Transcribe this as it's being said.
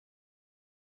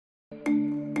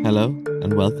Hello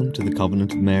and welcome to the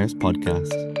Covenant of Mayors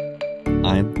podcast.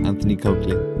 I'm Anthony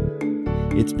Coakley.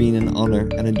 It's been an honour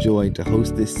and a joy to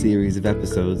host this series of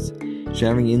episodes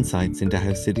sharing insights into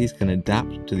how cities can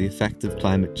adapt to the effects of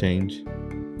climate change.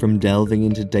 From delving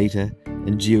into data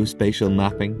and geospatial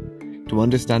mapping to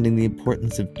understanding the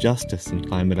importance of justice in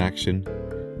climate action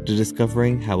to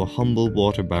discovering how a humble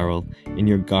water barrel in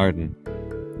your garden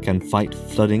can fight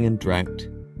flooding and drought.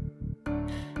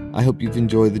 I hope you've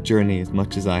enjoyed the journey as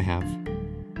much as I have.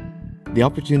 The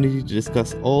opportunity to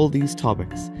discuss all these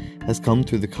topics has come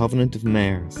through the Covenant of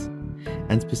Mayors,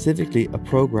 and specifically a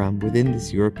programme within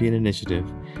this European initiative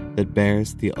that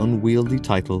bears the unwieldy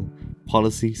title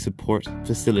Policy Support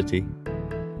Facility.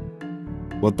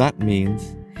 What that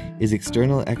means is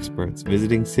external experts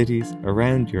visiting cities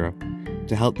around Europe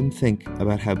to help them think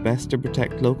about how best to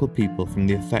protect local people from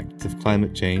the effects of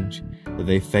climate change that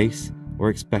they face or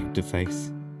expect to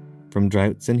face, from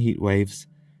droughts and heat waves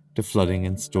to flooding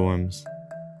and storms.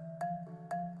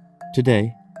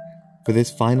 Today, for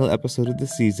this final episode of the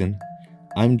season,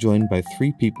 I'm joined by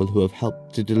three people who have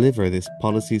helped to deliver this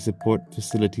Policy Support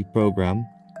Facility programme.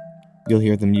 You'll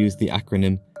hear them use the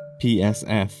acronym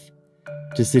PSF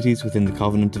to cities within the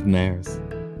Covenant of Mayors.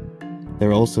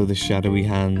 They're also the shadowy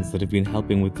hands that have been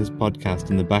helping with this podcast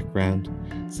in the background,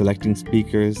 selecting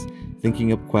speakers,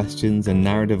 thinking up questions and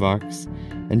narrative arcs,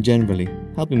 and generally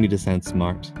helping me to sound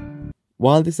smart.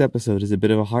 While this episode is a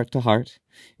bit of a heart-to-heart,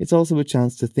 it's also a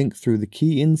chance to think through the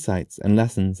key insights and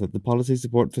lessons that the Policy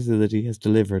Support Facility has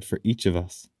delivered for each of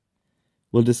us.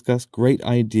 We'll discuss great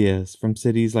ideas from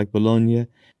cities like Bologna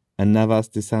and Navas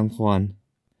de San Juan,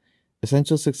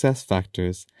 essential success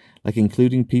factors like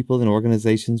including people and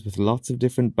organisations with lots of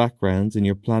different backgrounds in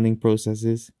your planning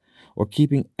processes, or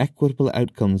keeping equitable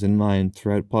outcomes in mind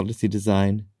throughout policy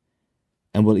design,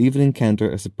 and we'll even encounter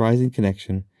a surprising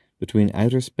connection between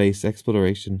outer space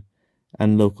exploration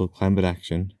and local climate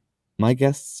action. My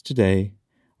guests today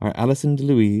are Alison De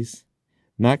Luise,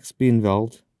 Max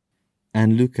Beijneveld,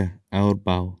 and Luca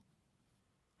Arbau.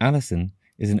 Alison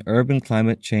is an urban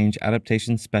climate change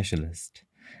adaptation specialist,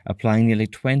 applying nearly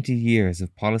 20 years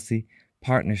of policy,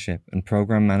 partnership and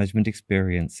programme management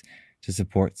experience to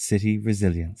support city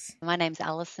resilience. My name's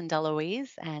Alison De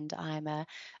Luise, and I'm an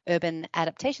urban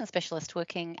adaptation specialist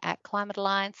working at Climate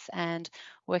Alliance and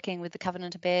working with the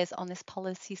Covenant of Mayors on this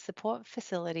policy support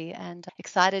facility, and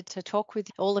excited to talk with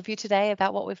all of you today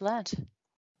about what we've learned.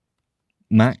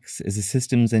 Max is a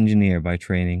systems engineer by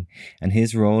training, and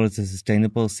his role as a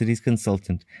sustainable cities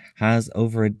consultant has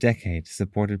over a decade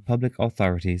supported public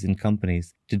authorities and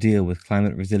companies to deal with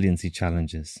climate resiliency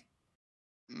challenges.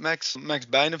 Max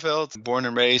Beijneveld, born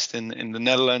and raised in the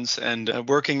Netherlands, and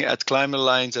working at Climate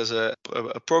Alliance as a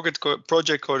project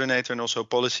coordinator and also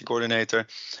policy coordinator.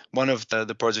 One of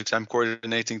the projects I'm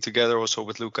coordinating together also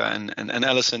with Luca and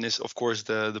Alison is, of course,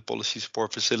 the Policy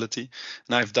Support Facility.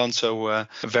 And I've done so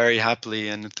very happily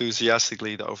and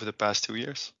enthusiastically over the past 2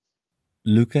 years.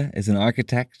 Luca is an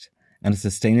architect and a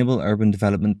sustainable urban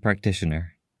development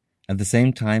practitioner. At the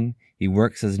same time, he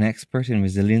works as an expert in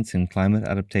resilience and climate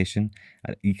adaptation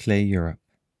at ICLE Europe.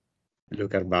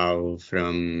 Luca Arbau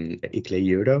from ICLE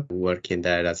Europe, working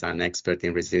there as an expert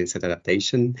in resilience and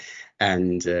adaptation,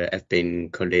 and I've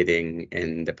been co-leading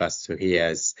in the past 2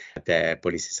 years the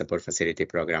Policy Support Facility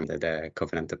program at the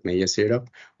Covenant of Mayors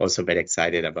Europe. Also very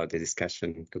excited about the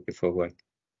discussion looking forward.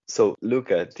 So,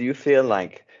 Luca, do you feel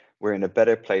like we're in a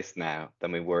better place now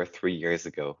than we were 3 years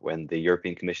ago when the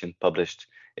European Commission published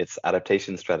its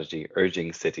adaptation strategy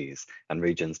urging cities and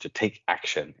regions to take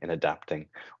action in adapting,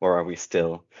 or are we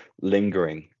still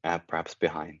lingering perhaps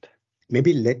behind?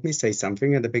 Maybe let me say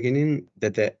something at the beginning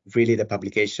that the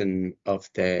publication of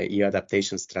the EU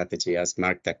adaptation strategy has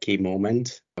marked a key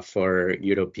moment for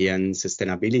European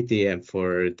sustainability and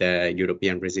for the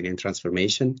European resilient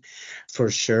transformation. For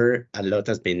sure, a lot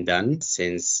has been done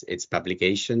since its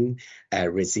publication.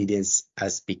 Resilience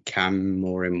has become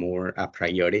more and more a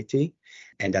priority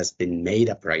and has been made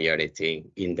a priority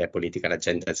in the political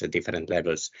agendas at different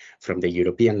levels, from the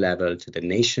European level to the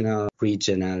national,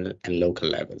 regional, and local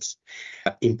levels.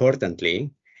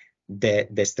 Importantly,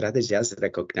 the strategy has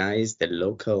recognized the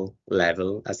local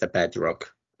level as a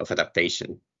bedrock of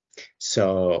adaptation.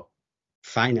 So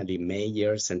finally,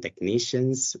 mayors and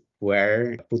technicians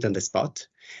were put on the spot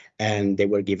and they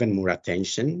were given more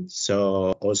attention.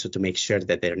 So also to make sure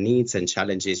that their needs and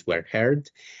challenges were heard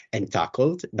and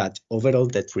tackled, but overall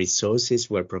that resources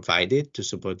were provided to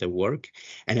support the work.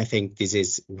 And I think this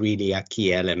is really a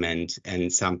key element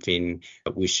and something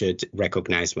we should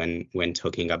recognize when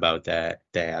talking about the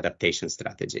adaptation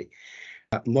strategy.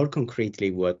 More concretely,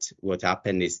 what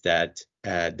happened is that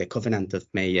the Covenant of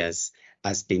Mayors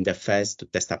has been the first to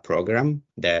test a program,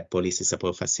 the Policy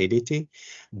Support Facility,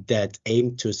 that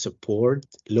aimed to support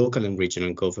local and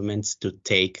regional governments to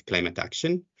take climate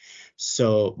action.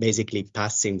 So basically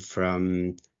passing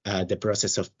from the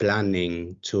process of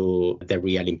planning to the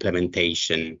real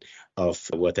implementation of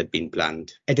what had been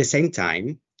planned. At the same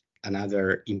time,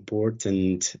 another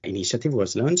important initiative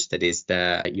was launched, that is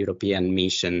the European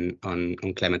Mission on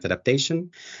Climate Adaptation.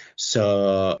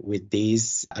 So with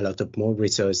this, a lot of more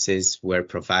resources were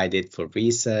provided for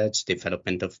research,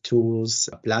 development of tools,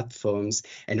 platforms,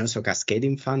 and also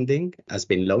cascading funding has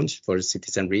been launched for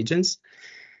cities and regions.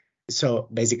 So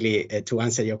basically, to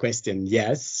answer your question,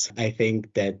 yes, I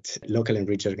think that local and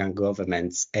regional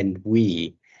governments and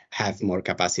we have more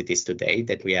capacities today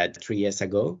than we had 3 years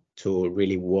ago to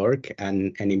really work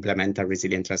and implement a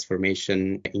resilient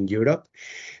transformation in Europe.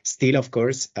 Still, of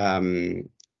course,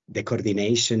 the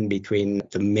coordination between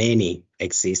the many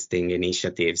existing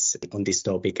initiatives on this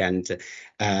topic and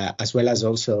as well as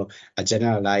also a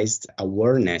generalized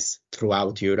awareness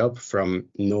throughout Europe from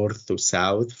north to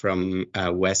south, from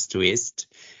west to east,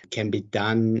 can be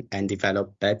done and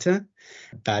developed better.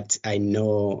 But I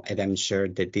know and I'm sure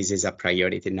that this is a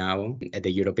priority now at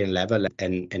the European level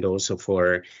and also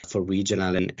for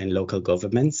regional and local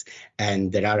governments.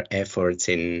 And there are efforts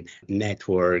in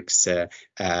networks,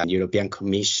 European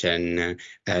Commission,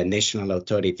 national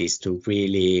authorities to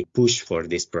really push for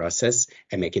this process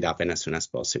and make it happen as soon as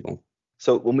possible.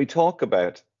 So when we talk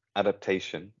about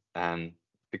adaptation and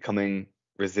becoming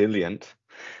resilient,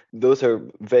 those are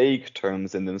vague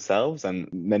terms in themselves, and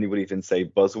many would even say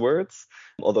buzzwords,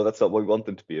 although that's not what we want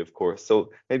them to be, of course.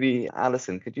 So maybe,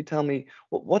 Alison, could you tell me,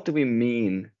 what do we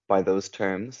mean by those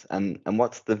terms, and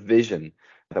what's the vision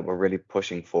that we're really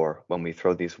pushing for when we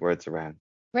throw these words around?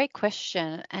 Great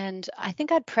question. And I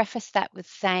think I'd preface that with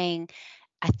saying,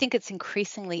 I think it's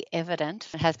increasingly evident,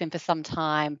 it has been for some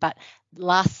time, but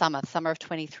last summer of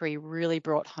 23, really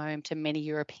brought home to many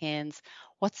Europeans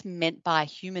what's meant by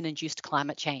human-induced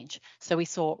climate change. So we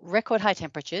saw record high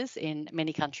temperatures in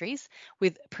many countries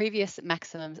with previous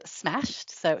maximums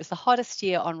smashed. So it was the hottest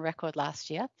year on record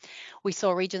last year. We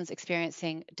saw regions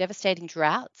experiencing devastating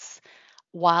droughts,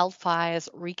 wildfires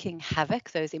wreaking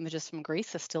havoc. Those images from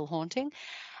Greece are still haunting.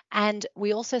 And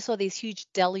we also saw these huge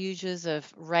deluges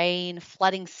of rain,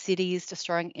 flooding cities,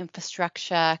 destroying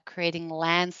infrastructure, creating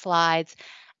landslides,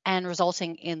 and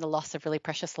resulting in the loss of really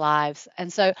precious lives.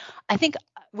 And so I think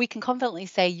we can confidently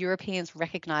say Europeans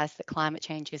recognize that climate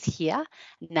change is here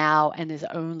now and is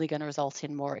only going to result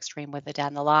in more extreme weather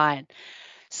down the line.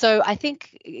 So I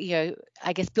think,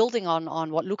 I guess building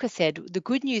on what Luca said, the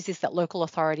good news is that local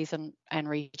authorities and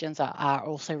regions are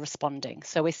also responding.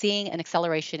 So we're seeing an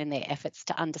acceleration in their efforts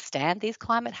to understand these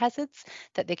climate hazards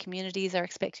that their communities are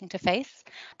expecting to face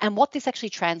and what this actually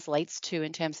translates to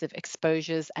in terms of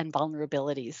exposures and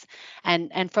vulnerabilities.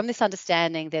 And from this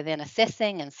understanding, they're then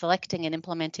assessing and selecting and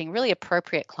implementing really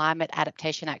appropriate climate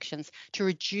adaptation actions to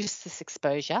reduce this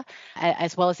exposure,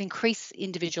 as well as increase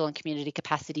individual and community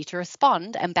capacity to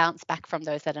respond and bounce back from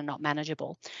those that are not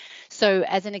manageable. So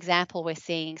as an example, we're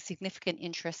seeing significant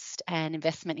interest and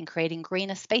investment in creating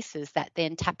greener spaces that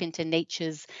then tap into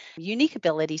nature's unique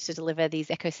ability to deliver these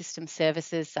ecosystem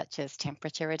services such as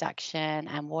temperature reduction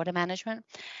and water management.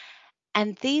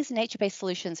 And these nature-based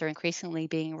solutions are increasingly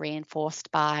being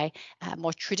reinforced by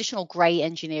more traditional grey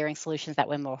engineering solutions that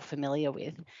we're more familiar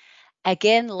with.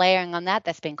 Again, layering on that,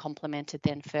 that's been complemented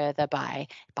then further by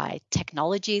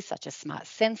technologies such as smart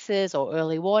sensors or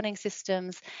early warning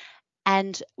systems.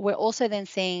 And we're also then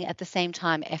seeing at the same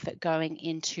time effort going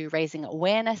into raising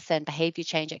awareness and behaviour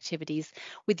change activities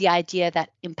with the idea that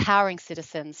empowering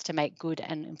citizens to make good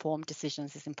and informed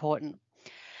decisions is important.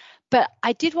 But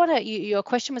I did want to, your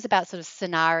question was about sort of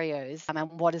scenarios and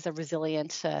what does a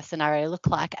resilient scenario look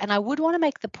like? And I would want to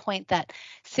make the point that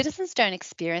citizens don't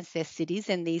experience their cities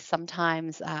in these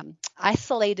sometimes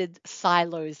isolated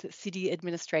silos that city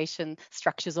administration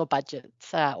structures or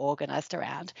budgets are organised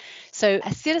around. So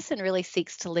a citizen really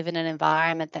seeks to live in an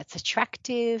environment that's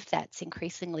attractive, that's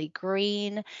increasingly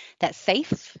green, that's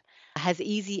safe, has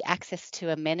easy access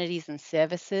to amenities and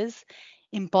services,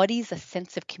 embodies a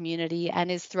sense of community,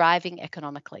 and is thriving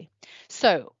economically.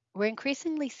 So we're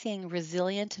increasingly seeing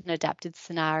resilient and adapted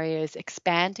scenarios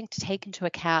expanding to take into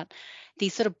account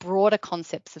these sort of broader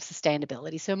concepts of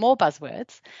sustainability. So more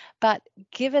buzzwords, but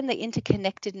given the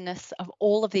interconnectedness of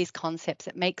all of these concepts,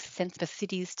 it makes sense for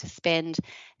cities to spend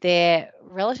their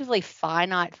relatively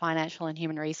finite financial and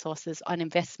human resources on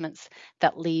investments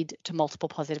that lead to multiple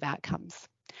positive outcomes.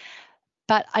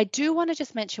 But I do want to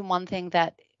just mention one thing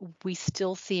that we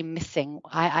still see missing,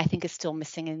 I think is still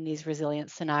missing in these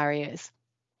resilience scenarios.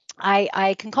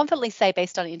 I can confidently say,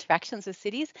 based on interactions with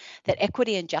cities, that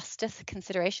equity and justice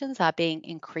considerations are being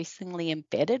increasingly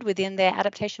embedded within their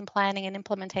adaptation planning and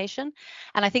implementation.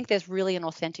 And I think there's really an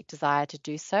authentic desire to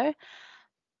do so.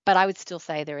 But I would still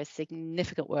say there is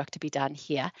significant work to be done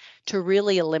here to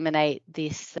really eliminate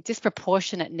this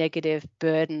disproportionate negative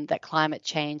burden that climate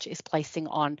change is placing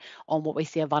on what we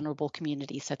see are vulnerable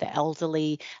communities, so the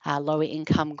elderly, lower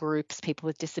income groups, people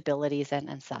with disabilities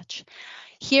and such.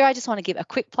 Here, I just want to give a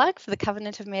quick plug for the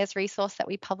Covenant of Mayors resource that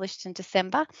we published in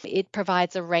December. It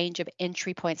provides a range of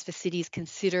entry points for cities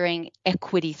considering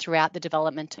equity throughout the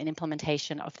development and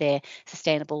implementation of their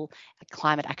sustainable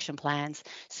climate action plans.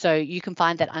 So you can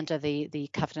find that under the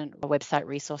Covenant website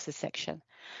resources section.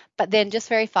 But then just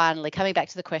very finally, coming back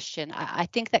to the question, I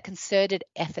think that concerted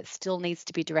effort still needs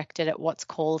to be directed at what's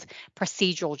called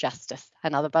procedural justice,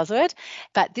 another buzzword.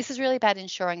 But this is really about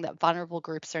ensuring that vulnerable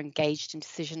groups are engaged in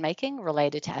decision-making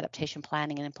related to adaptation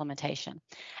planning and implementation.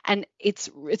 And it's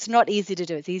not easy to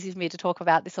do. It's easy for me to talk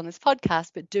about this on this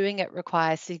podcast, but doing it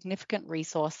requires significant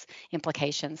resource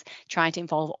implications, trying to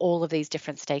involve all of these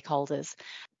different stakeholders.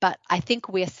 But I think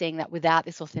we're seeing that without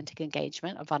this authentic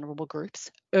engagement of vulnerable groups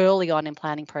early on in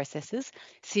planning processes,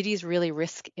 cities really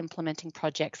risk implementing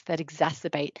projects that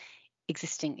exacerbate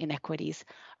existing inequities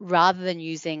rather than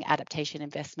using adaptation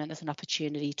investment as an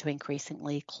opportunity to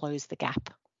increasingly close the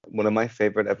gap. One of my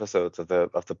favorite episodes of the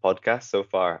podcast so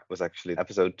far was actually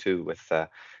episode 2 with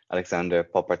Alexander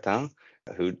Poppertin,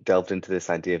 who delved into this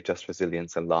idea of just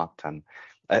resilience a lot. And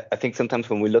I think sometimes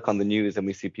when we look on the news and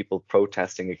we see people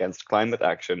protesting against climate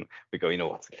action, we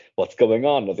go, what's going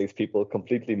on? Are these people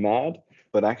completely mad?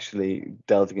 But actually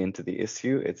delving into the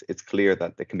issue, it's clear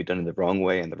that they can be done in the wrong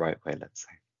way and the right way, let's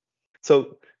say.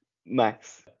 So,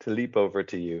 Max, to leap over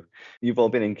to you, you've all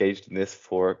been engaged in this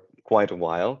for quite a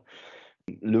while.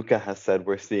 Luca has said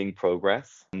we're seeing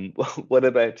progress. What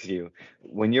about you?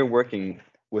 When you're working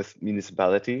with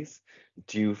municipalities,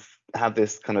 do you have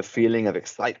this kind of feeling of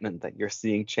excitement that you're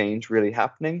seeing change really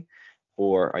happening?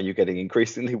 Or are you getting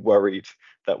increasingly worried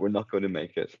that we're not going to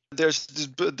make it?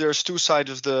 There's two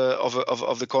sides of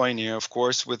the coin here, of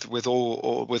course, with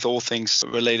all things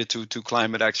related to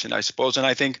climate action, I suppose. And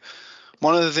I think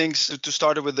one of the things, to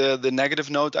start with the negative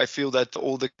note, I feel that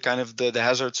all the kind of the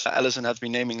hazards Alison has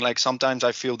been naming, like sometimes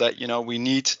I feel that, we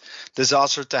need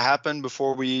disaster to happen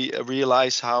before we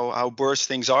realize how worse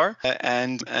things are.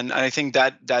 And I think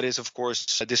that is, of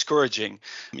course, discouraging.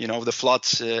 The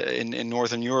floods in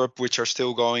Northern Europe, which are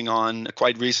still going on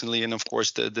quite recently, and of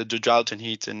course the drought and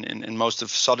heat in most of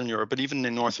Southern Europe, but even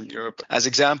in Northern Europe as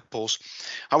examples.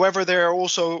 However, there are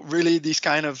also really these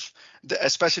kind of,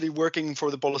 especially working for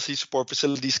the policy support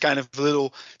facilities, kind of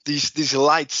little these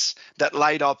lights that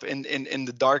light up in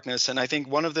the darkness. And I think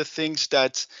one of the things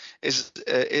that is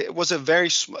it was a very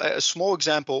small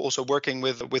example, also working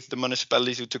with the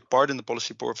municipalities who took part in the policy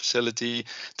support facility,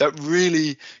 that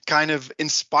really kind of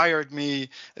inspired me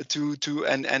to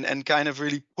and kind of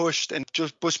really pushed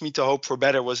me to hope for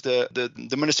better, was the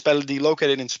municipality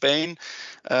located in Spain.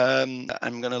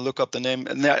 I'm going to look up the name,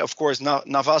 and of course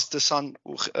Navas de San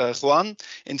Juan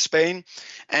in Spain.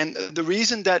 And the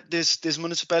reason that this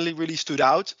municipality really stood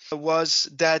out was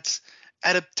that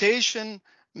adaptation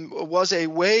was a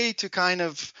way to kind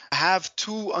of have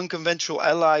two unconventional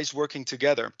allies working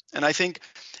together. And I think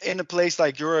in a place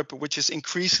like Europe, which is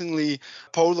increasingly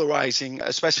polarizing,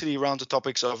 especially around the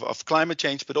topics of climate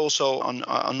change, but also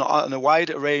on a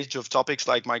wide range of topics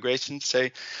like migration,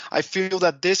 I feel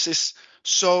that this is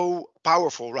so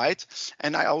powerful, right?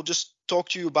 And I'll just talk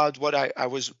to you about what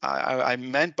I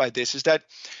meant by this. Is that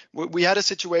we had a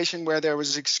situation where there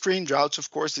was extreme droughts.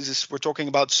 Of course, we're talking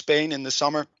about Spain in the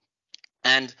summer,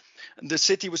 and the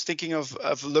city was thinking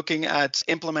of looking at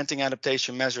implementing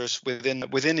adaptation measures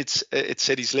within its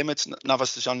city's limits.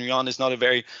 Navas de San Juan is not a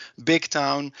very big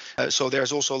town, so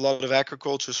there's also a lot of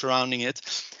agriculture surrounding it.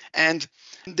 And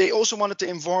they also wanted to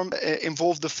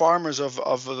involve the farmers of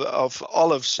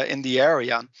olives in the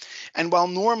area. And while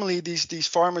normally these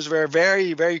farmers were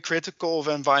very, very critical of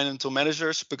environmental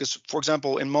measures, because, for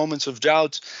example, in moments of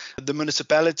drought, the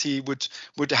municipality would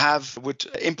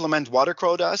implement water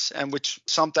quotas, and which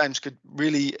sometimes could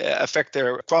really affect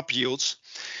their crop yields.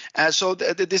 So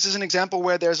this is an example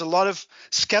where there's a lot of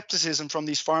skepticism from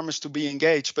these farmers to be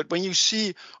engaged. But when you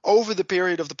see over the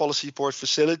period of the policy support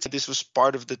facility, this was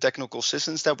part of the technical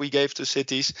assistance that we gave to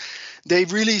cities, they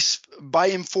really, by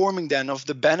informing them of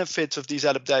the benefits of these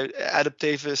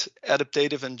adaptive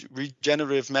and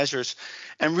regenerative measures,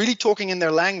 and really talking in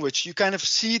their language, you kind of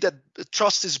see that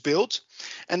trust is built.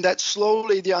 and that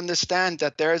slowly they understand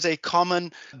that there is a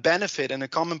common benefit and a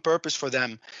common purpose for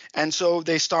them. And so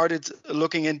they started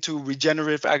looking into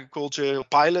regenerative agriculture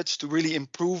pilots to really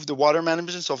improve the water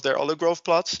management of their olive grove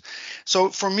plots. So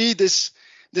for me, this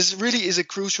really is a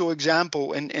crucial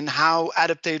example in how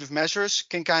adaptive measures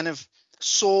can kind of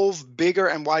solve bigger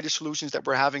and wider solutions that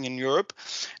we're having in Europe,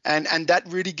 and that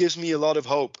really gives me a lot of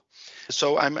hope.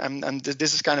 So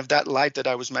this is kind of that light that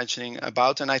I was mentioning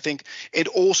about, and I think it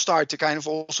all starts to kind of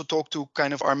also talk to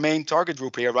kind of our main target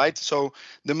group here, right? So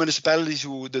the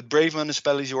brave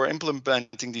municipalities who are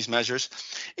implementing these measures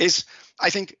is, I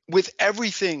think, with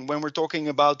everything when we're talking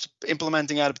about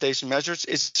implementing adaptation measures,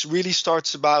 it really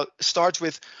starts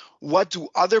with what do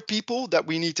other people that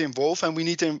we need to involve, and we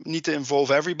need to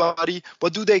involve everybody.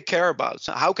 What do they care about?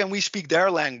 So how can we speak their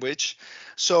language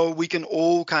so we can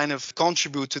all kind of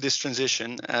contribute to this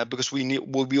transition, because we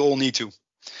all need to.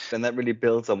 And that really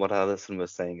builds on what Alison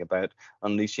was saying about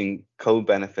unleashing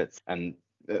co-benefits and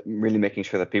really making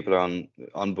sure that people are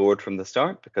on board from the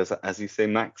start, because as you say,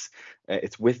 Max,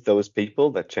 it's with those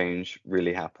people that change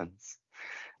really happens.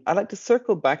 I'd like to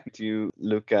circle back to you,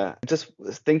 Luca. Just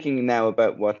thinking now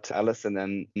about what Alison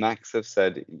and Max have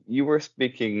said. You were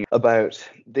speaking about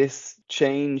this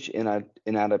change in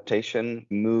adaptation,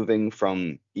 moving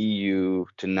from EU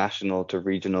to national to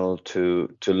regional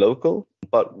to local.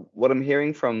 But what I'm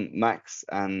hearing from Max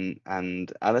and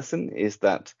Alison is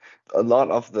that a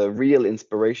lot of the real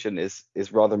inspiration is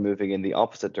rather moving in the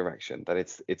opposite direction, that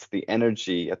it's the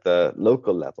energy at the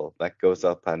local level that goes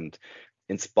up and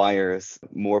inspires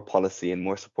more policy and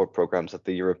more support programs at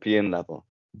the European level.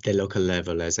 The local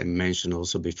level, as I mentioned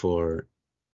also before,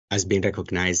 has been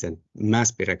recognized and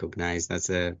must be recognized as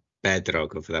a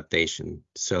bedrock of adaptation.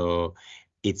 So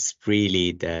it's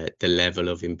really the level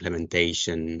of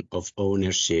implementation, of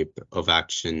ownership, of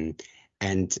action,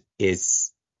 and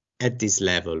it's at this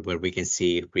level where we can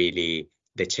see really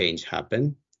the change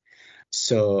happen.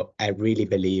 So I really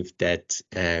believe that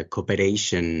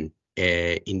cooperation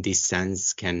in this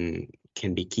sense can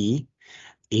be key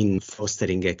in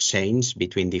fostering exchange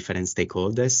between different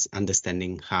stakeholders,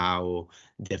 understanding how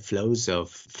the flows of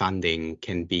funding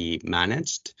can be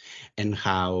managed and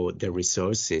how the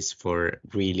resources for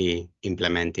really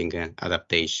implementing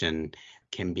adaptation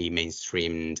can be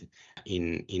mainstreamed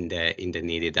in the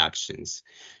needed actions.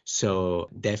 So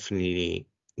definitely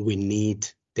we need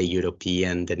the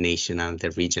European, the national,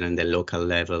 the regional, and the local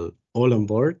level all on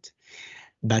board.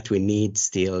 But we need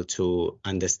still to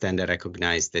understand and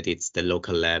recognize that it's the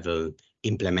local level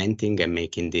implementing and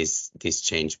making this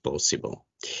change possible.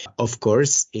 Of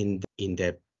course,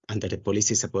 under the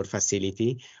policy support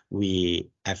facility, we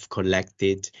have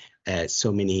collected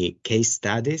so many case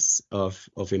studies of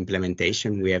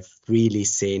implementation. We have really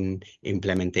seen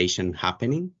implementation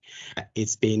happening.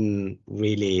 It's been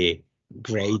really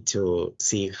great to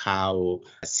see how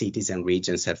cities and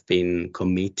regions have been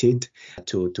committed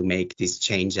to make this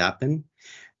change happen.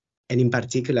 And in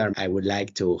particular, I would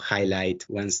like to highlight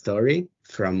one story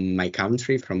from my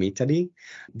country, from Italy.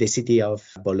 The city of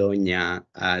Bologna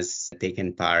has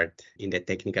taken part in the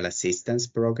technical assistance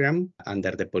program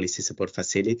under the policy support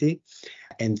facility.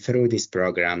 And through this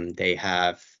program, they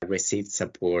have received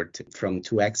support from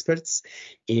 2 experts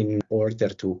in order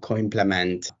to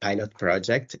co-implement a pilot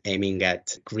project aiming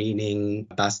at greening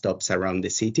bus stops around the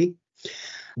city.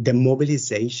 The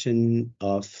mobilization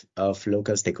of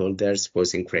local stakeholders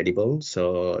was incredible.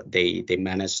 So they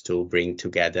managed to bring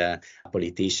together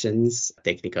politicians,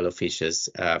 technical officials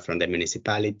from the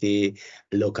municipality,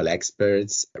 local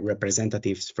experts,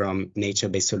 representatives from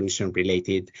nature-based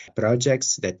solution-related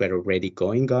projects that were already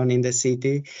going on in the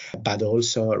city, but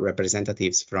also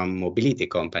representatives from mobility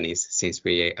companies, since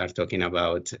we are talking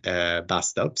about bus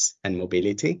stops and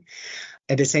mobility.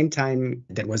 At the same time,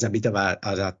 there was a bit of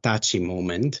a touchy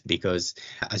moment because,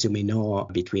 as you may know,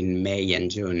 between May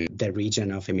and June, the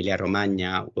region of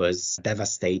Emilia-Romagna was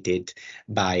devastated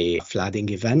by a flooding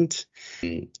event.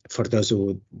 For those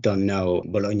who don't know,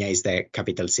 Bologna is the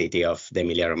capital city of the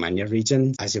Emilia-Romagna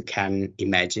region. As you can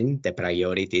imagine, the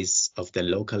priorities of the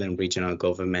local and regional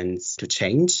governments to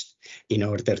change in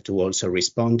order to also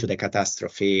respond to the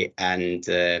catastrophe and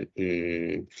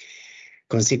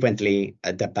consequently,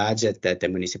 the budget that the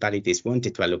municipalities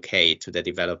wanted to allocate to the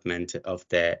development of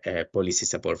the policy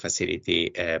support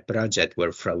facility project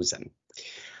were frozen.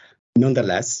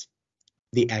 Nonetheless,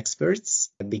 the experts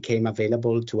became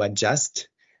available to adjust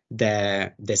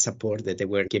the support that they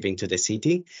were giving to the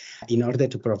city in order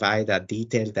to provide a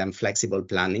detailed and flexible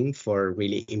planning for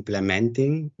really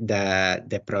implementing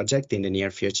the project in the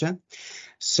near future.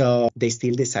 So they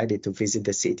still decided to visit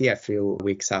the city a few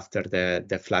weeks after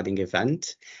the flooding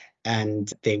event.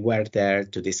 And they were there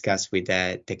to discuss with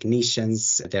the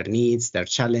technicians their needs, their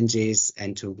challenges,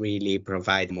 and to really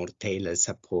provide more tailored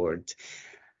support.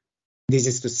 This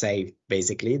is to say,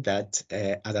 basically, that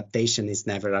adaptation is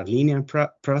never a linear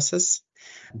process.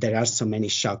 There are so many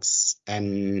shocks,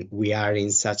 and we are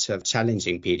in such a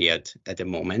challenging period at the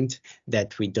moment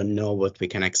that we don't know what we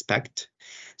can expect.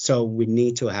 So we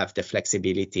need to have the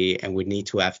flexibility, and we need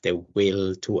to have the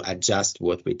will to adjust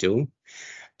what we do.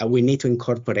 We need to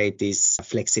incorporate this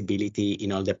flexibility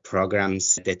in all the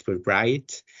programs that we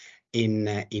write, in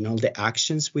all the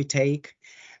actions we take.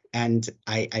 And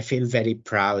I feel very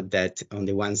proud that on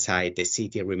the one side, the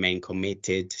city remained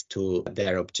committed to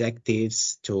their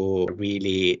objectives, to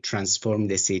really transform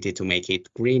the city to make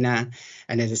it greener.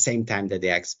 And at the same time that the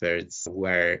experts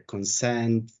were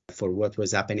concerned for what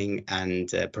was happening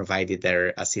and provided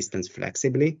their assistance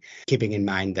flexibly, keeping in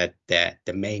mind that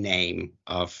the main aim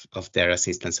of their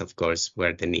assistance, of course,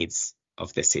 were the needs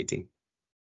of the city.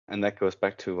 And that goes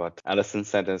back to what Alison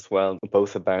said as well,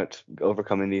 both about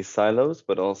overcoming these silos,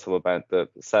 but also about the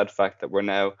sad fact that we're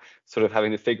now sort of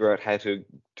having to figure out how to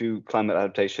do climate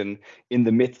adaptation in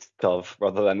the midst of,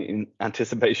 rather than in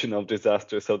anticipation of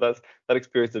disaster. So that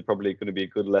experience is probably going to be a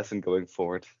good lesson going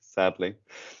forward, sadly.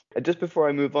 Just before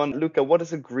I move on, Luca, what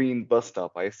is a green bus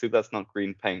stop? I assume that's not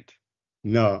green paint.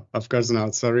 No, of course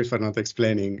not. Sorry for not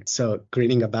explaining. So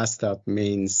greening a bus stop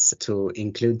means to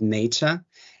include nature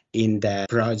in the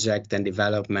project and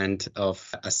development of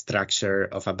a structure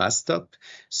of a bus stop.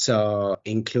 So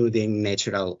including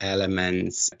natural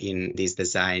elements in this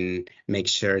design, make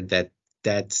sure that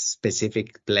that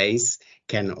specific place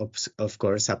can, of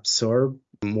course, absorb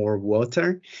more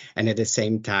water. And at the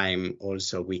same time,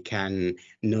 also, we can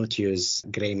not use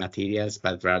gray materials,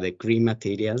 but rather green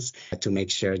materials to make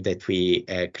sure that we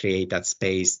create that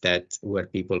space where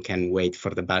people can wait for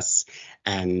the bus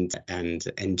and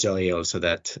enjoy also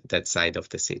that side of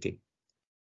the city.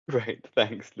 Great,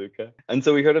 thanks, Luca. And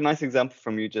so we heard a nice example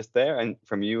from you just there and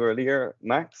from you earlier,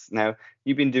 Max. Now,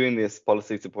 you've been doing this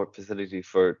policy support facility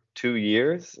for 2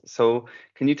 years. So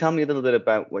can you tell me a little bit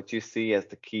about what you see as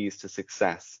the keys to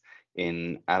success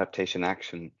in adaptation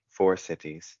action for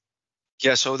cities?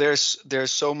 Yeah, so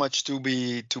there's so much to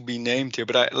be named here,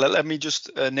 but let me just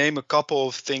name a couple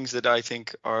of things that I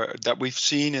think that we've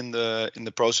seen in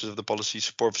the process of the policy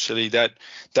support facility that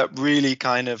really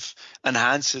kind of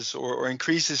enhances or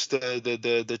increases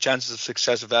the chances of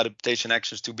success of adaptation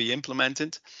actions to be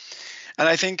implemented. And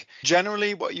I think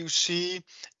generally what you see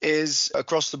is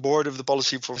across the board of the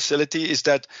policy for facility is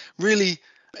that really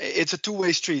it's a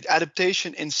two-way street.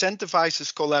 Adaptation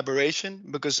incentivizes collaboration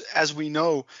because, as we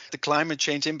know, the climate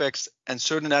change impacts and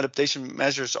certain adaptation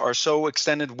measures are so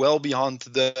extended well beyond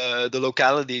the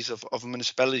localities of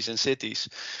municipalities and cities.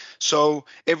 So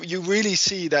if you really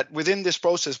see that within this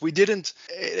process,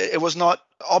 it was not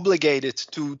obligated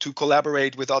to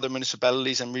collaborate with other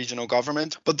municipalities and regional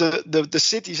government, but the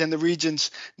cities and the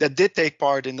regions that did take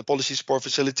part in the policy support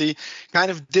facility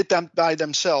kind of did that by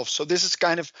themselves. So this is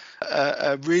kind of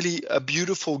really a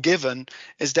beautiful given,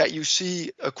 is that you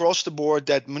see across the board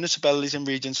that municipalities and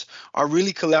regions are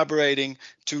really collaborating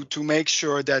to make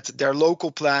sure that their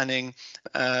local planning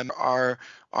are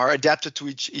adapted to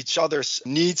each other's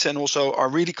needs and also are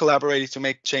really collaborating to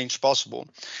make change possible.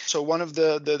 So one of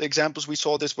the examples we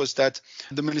saw this was that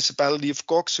the municipality of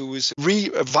Cox, who is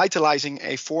revitalizing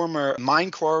a former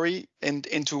mine quarry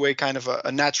into a kind of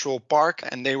a natural park,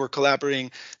 and they were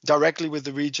collaborating directly with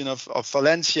the region of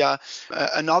Valencia.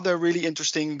 Another really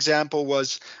interesting example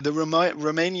was the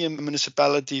Romanian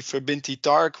municipality Fărbinti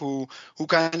Targ, who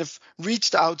kind of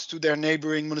reached out to their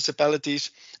neighboring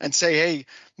municipalities and say, hey,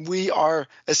 we are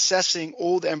assessing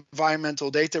all the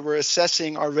environmental data. We're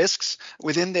assessing our risks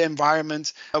within the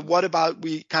environment. What about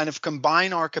we kind of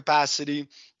combine our capacity?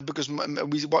 Because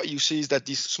what you see is that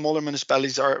these smaller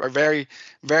municipalities are very,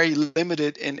 very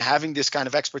limited in having this kind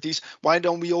of expertise. Why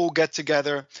don't we all get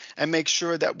together and make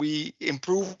sure that we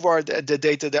improve the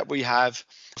data that we have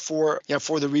for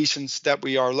the regions that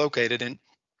we are located in?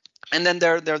 And then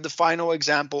they're the final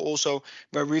example also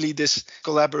where really this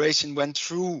collaboration went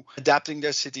through adapting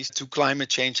their cities to climate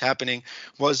change happening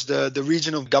was the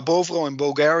region of Gabovro in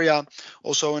Bulgaria,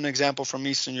 also an example from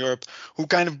Eastern Europe, who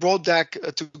kind of brought back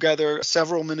together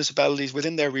several municipalities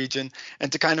within their region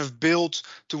and to kind of build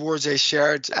towards a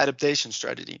shared adaptation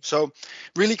strategy. So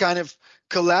really kind of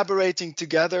collaborating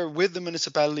together with the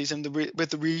municipalities and with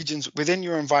the regions within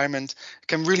your environment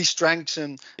can really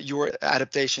strengthen your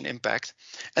adaptation impact.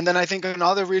 And then I think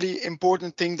another really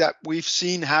important thing that we've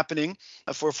seen happening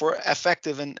for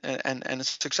effective and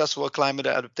successful climate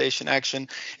adaptation action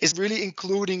is really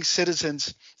including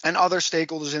citizens and other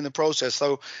stakeholders in the process.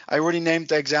 So I already named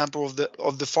the example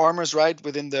of the farmers, right,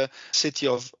 within the city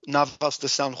of Navas de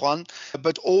San Juan,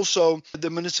 but also the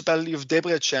municipality of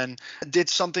Debrecen did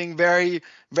something very,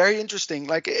 very interesting.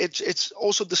 Like it's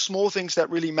also the small things that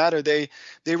really matter. They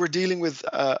were dealing with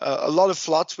a lot of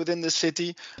floods within the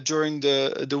city during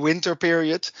the winter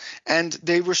period, and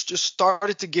they were just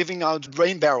started to giving out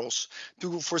rain barrels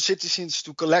for citizens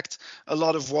to collect a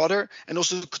lot of water, and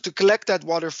also to collect that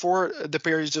water for the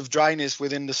periods of dryness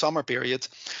within the summer period.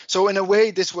 So in a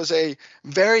way, this was a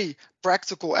very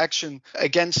practical action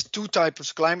against two types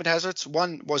of climate hazards.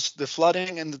 One was the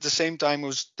flooding, and at the same time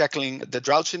was tackling the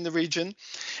droughts in the region.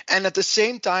 And at the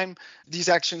same time, these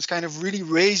actions kind of really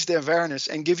raise the awareness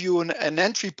and give you an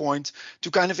entry point to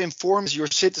kind of inform your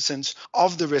citizens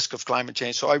of the risk of climate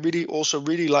change. So I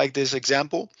really like this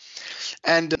example.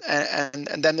 And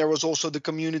then there was also the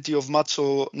community of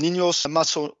Matosinhos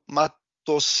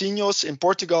in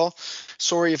Portugal.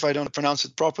 Sorry if I don't pronounce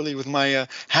it properly with my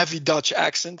heavy Dutch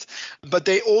accent. But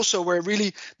they also were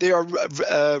they are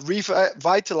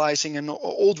revitalizing an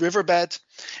old riverbed,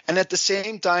 and at the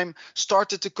same time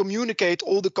started to communicate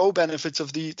all the co-benefits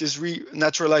of this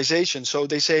renaturalization. So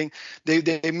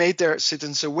they made their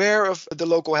citizens aware of the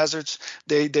local hazards.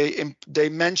 They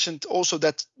mentioned also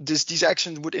that these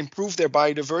actions would improve their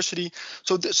biodiversity.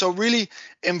 So really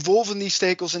involving these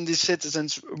stakeholders and these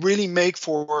citizens really make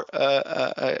for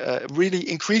really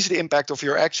increase the impact of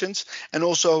your actions, and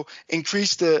also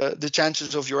increase the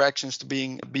chances of your actions to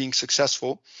being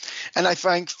successful. And I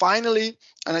think finally,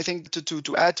 and I think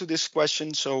to add to this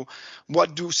question, so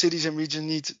what do cities and regions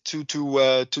need to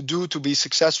do to be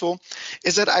successful,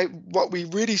 is that what we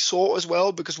really saw as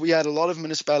well, because we had a lot of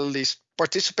municipalities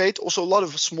participate, also a lot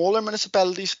of smaller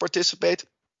municipalities participate,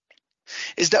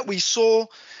 is that we saw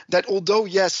that although,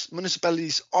 yes,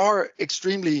 municipalities are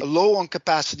extremely low on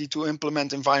capacity to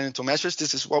implement environmental measures,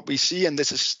 this is what we see, and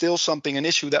this is still an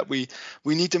issue that we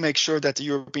need to make sure that the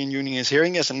European Union is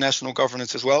hearing as a national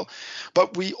governance as well.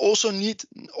 But we also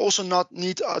not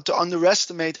need to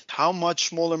underestimate how much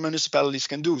smaller municipalities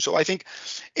can do. So I think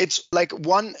it's like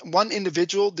one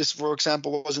individual, this for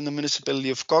example was in the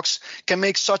municipality of Cox, can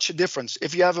make such a difference.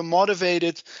 If you have a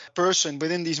motivated person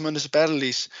within these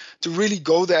municipalities to really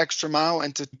go the extra mile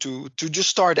and to just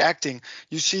start acting,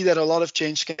 you see that a lot of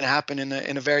change can happen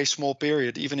in a very small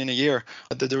period, even in a year,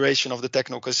 the duration of the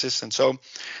technical assistance. So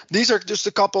these are just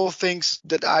a couple of things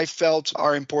that I felt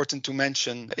are important to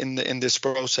mention in this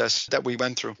process that we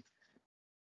went through.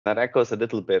 That echoes a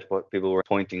little bit what people were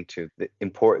pointing to, the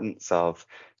importance of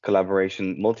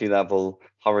collaboration, multi-level,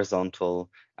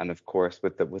 horizontal, and of course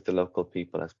with the local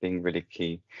people as being really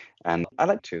key. And I'd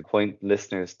like to point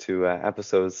listeners to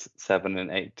episodes 7 and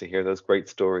 8 to hear those great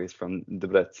stories from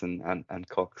Debrecen and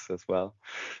Cox as well.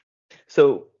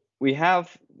 So we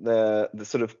have the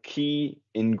sort of key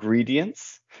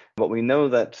ingredients, but we know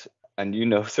that, and you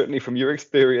know certainly from your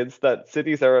experience, that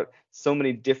cities are at so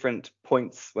many different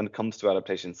points when it comes to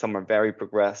adaptation. Some are very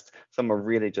progressed, some are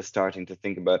really just starting to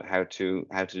think about how to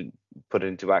put it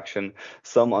into action,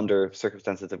 some under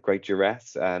circumstances of great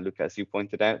duress, Luca, as you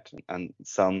pointed out, and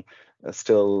some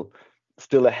still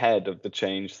ahead of the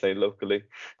change, say locally.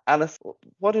 Alice,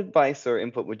 what advice or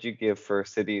input would you give for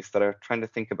cities that are trying to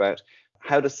think about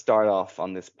how to start off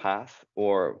on this path,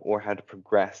 or how to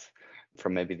progress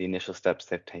from maybe the initial steps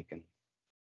they've taken?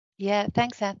 Yeah,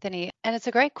 thanks, Anthony. And it's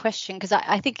a great question, because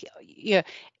I think you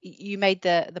made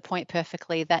the point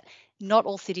perfectly that not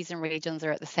all cities and regions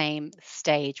are at the same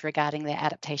stage regarding their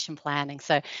adaptation planning.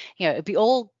 So, it'd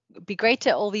be great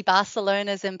to all be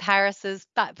Barcelonas and Parises,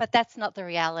 but that's not the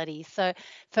reality. So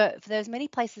for those many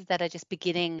places that are just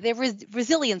beginning their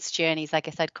resilience journeys, I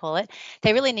guess I'd call it,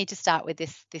 they really need to start with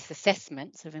this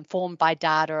assessment, sort of informed by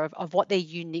data of what their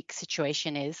unique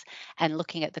situation is, and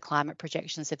looking at the climate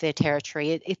projections of their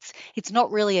territory. It's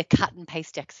not really a cut and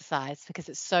paste exercise, because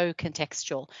it's so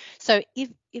contextual. So if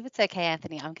it's okay,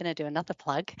 Anthony, I'm going to do another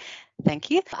plug.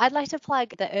 Thank you. I'd like to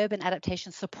plug the Urban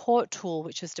Adaptation Support Tool,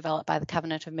 which was developed by the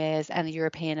Covenant of Mayors and the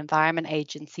European Environment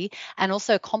Agency, and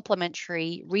also a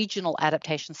complementary regional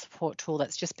adaptation support tool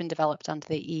that's just been developed under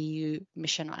the EU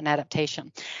Mission on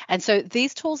Adaptation. And so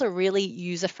these tools are really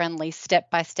user-friendly,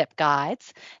 step-by-step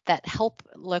guides that help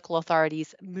local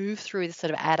authorities move through the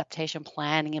sort of adaptation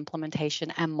planning,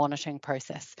 implementation, and monitoring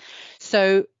process.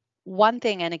 So one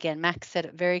thing, and again, Max said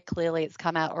it very clearly, it's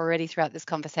come out already throughout this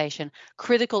conversation,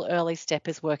 critical early step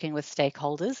is working with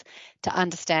stakeholders to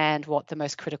understand what the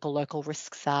most critical local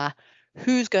risks are,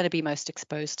 who's going to be most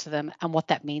exposed to them, and what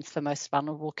that means for most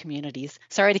vulnerable communities.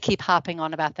 Sorry to keep harping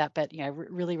on about that, but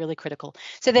really, really critical.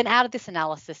 So then out of this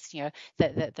analysis,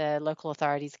 the local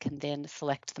authorities can then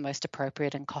select the most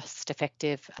appropriate and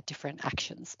cost-effective different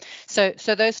actions. So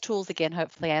those tools, again,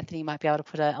 hopefully Anthony might be able to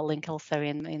put a link also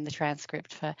in the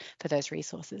transcript for those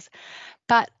resources.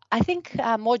 But I think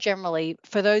more generally,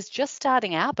 for those just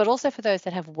starting out, but also for those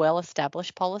that have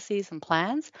well-established policies and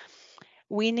plans,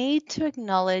 we need to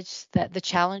acknowledge that the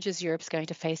challenges Europe's going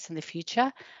to face in the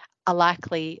future are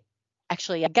likely,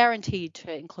 actually guaranteed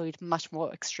to include much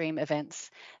more extreme events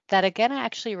that are going to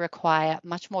actually require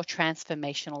much more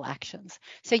transformational actions.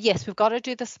 So yes, we've got to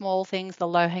do the small things, the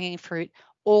low-hanging fruit,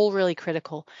 all really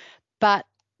critical. But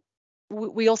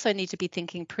we also need to be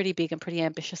thinking pretty big and pretty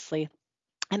ambitiously.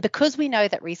 And because we know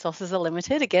that resources are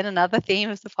limited, again, another theme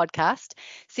of the podcast,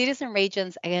 cities and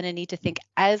regions are going to need to think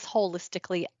as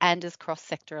holistically and as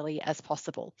cross-sectorally as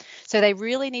possible. So they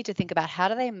really need to think about how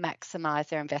do they maximize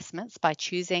their investments by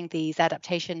choosing these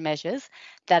adaptation measures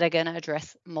that are going to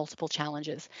address multiple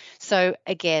challenges. So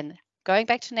again, going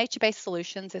back to nature-based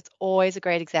solutions, it's always a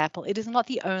great example. It is not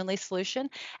the only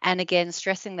solution. And again,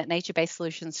 stressing that nature-based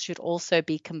solutions should also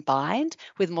be combined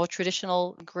with more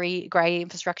traditional grey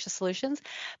infrastructure solutions.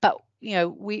 But,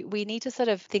 we need to sort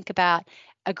of think about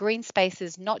a green space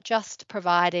is not just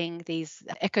providing these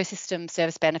ecosystem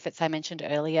service benefits I mentioned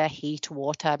earlier, heat,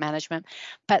 water management,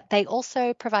 but they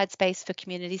also provide space for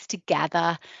communities to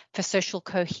gather, for social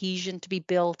cohesion to be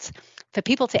built, for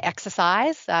people to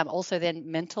exercise, also then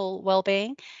mental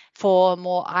well-being, for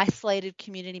more isolated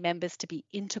community members to be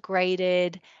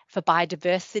integrated, for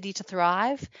biodiversity to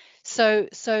thrive. So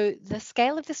the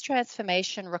scale of this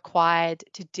transformation required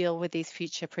to deal with these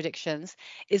future predictions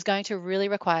is going to really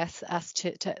require us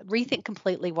to rethink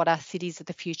completely what our cities of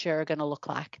the future are going to look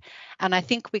like. And I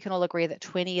think we can all agree that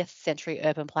 20th century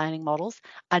urban planning models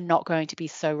are not going to be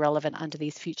so relevant under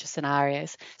these future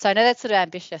scenarios. So I know that's sort of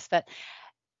ambitious, but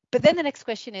then the next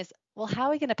question is, well, how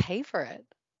are we going to pay for it?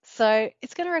 So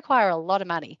it's going to require a lot of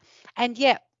money. And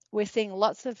yet we're seeing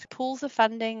lots of pools of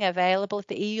funding available at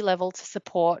the EU level to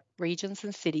support regions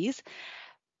and cities.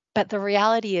 But the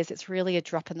reality is it's really a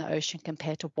drop in the ocean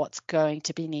compared to what's going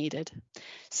to be needed.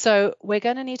 So we're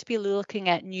going to need to be looking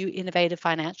at new innovative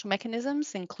financial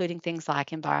mechanisms, including things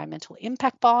like environmental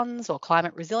impact bonds or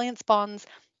climate resilience bonds,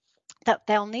 that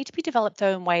they'll need to be developed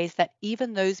though in ways that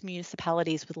even those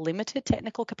municipalities with limited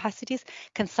technical capacities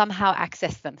can somehow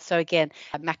access them. So again,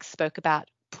 Max spoke about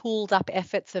pooled up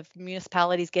efforts of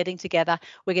municipalities getting together.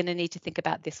 We're going to need to think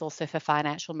about this also for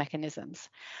financial mechanisms.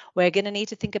 We're going to need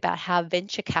to think about how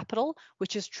venture capital,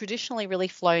 which has traditionally really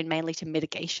flown mainly to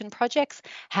mitigation projects,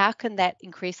 how can that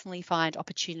increasingly find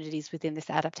opportunities within this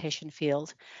adaptation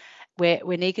field?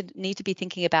 We need to be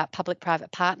thinking about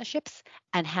public-private partnerships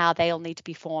and how they'll need to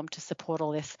be formed to support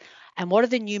all this. And what are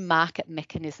the new market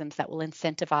mechanisms that will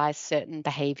incentivize certain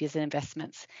behaviours and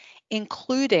investments,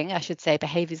 including, I should say,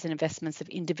 behaviours and investments of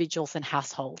individuals and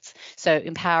households. So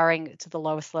empowering to the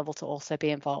lowest level to also be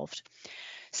involved.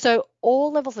 So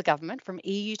all levels of government, from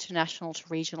EU to national to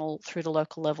regional through to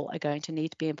local level, are going to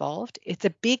need to be involved. It's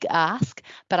a big ask,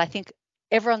 but I think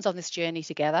everyone's on this journey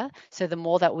together. So the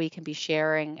more that we can be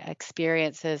sharing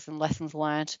experiences and lessons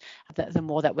learned, the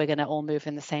more that we're going to all move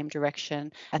in the same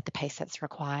direction at the pace that's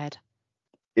required.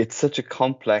 It's such a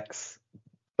complex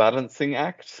balancing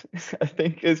act, I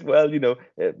think, as well.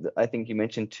 I think you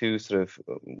mentioned two sort of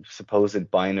supposed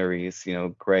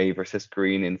binaries, grey versus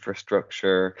green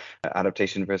infrastructure,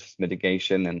 adaptation versus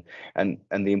mitigation, and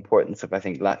the importance of, I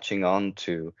think, latching on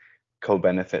to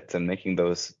co-benefits and making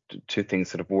those two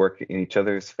things sort of work in each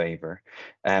other's favor.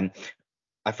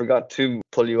 I forgot to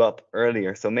pull you up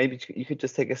earlier, so maybe you could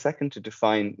just take a second to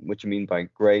define what you mean by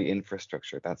grey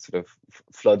infrastructure, that sort of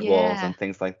flood walls and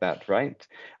things like that, right?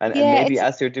 And maybe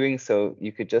as you're doing so,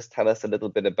 you could just tell us a little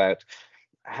bit about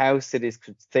how cities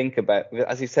could think about,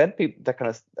 as you said,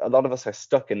 a lot of us are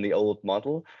stuck in the old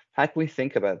model. How can we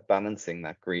think about balancing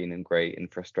that green and grey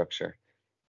infrastructure?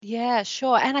 Yeah,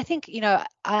 sure. And I think,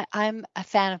 I'm a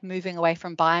fan of moving away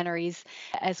from binaries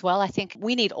as well. I think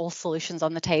we need all solutions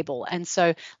on the table. And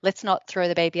so let's not throw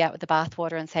the baby out with the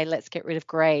bathwater and say, let's get rid of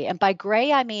grey. And by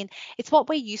grey, I mean, it's what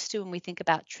we're used to when we think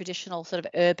about traditional sort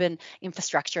of urban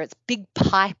infrastructure. It's big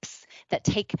pipes that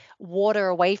take water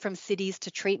away from cities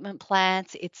to treatment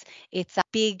plants. It's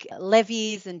big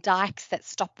levees and dikes that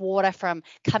stop water from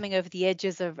coming over the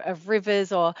edges of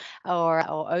rivers or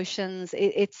oceans.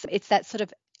 It's that sort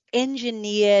of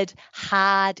engineered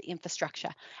hard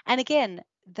infrastructure. And again,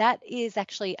 that is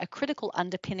actually a critical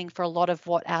underpinning for a lot of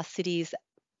what our cities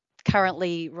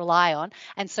currently rely on.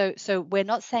 And so we're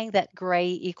not saying that grey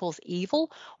equals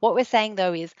evil. What we're saying,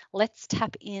 though, is let's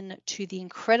tap into the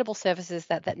incredible services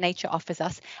that nature offers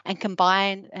us and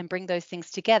combine and bring those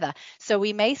things together. So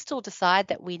we may still decide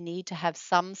that we need to have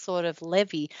some sort of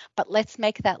levy, but let's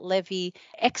make that levy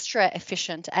extra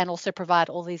efficient and also provide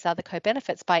all these other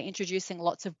co-benefits by introducing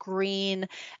lots of green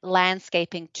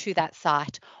landscaping to that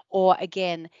site. Or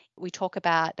again, we talk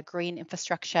about a green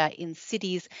infrastructure in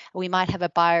cities. We might have a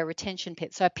bioretention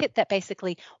pit. So a pit that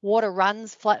basically water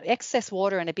runs, excess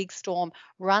water in a big storm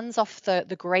runs off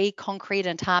the grey concrete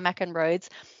and tarmac and roads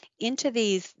into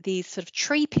these sort of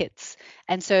tree pits.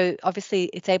 And so obviously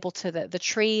it's able to, the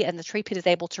tree pit is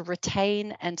able to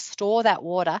retain and store that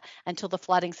water until the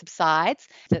flooding subsides.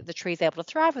 The tree is able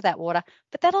to thrive with that water,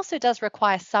 but that also does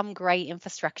require some grey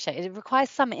infrastructure. It requires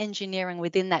some engineering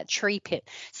within that tree pit.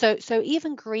 So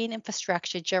even green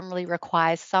infrastructure generally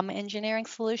requires some engineering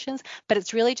solutions, but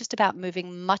it's really just about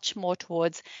moving much more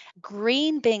towards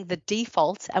green being the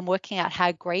default and working out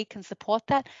how grey can support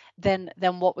that than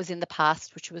what was in the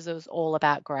past, which was all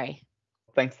about grey.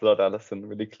 Thanks a lot, Alison.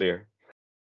 Really clear.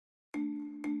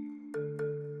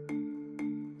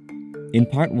 In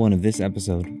part 1 of this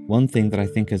episode, one thing that I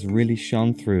think has really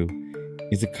shone through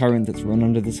is a current that's run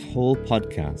under this whole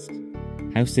podcast: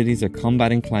 how cities are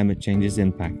combating climate change's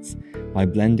impacts by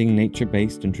blending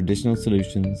nature-based and traditional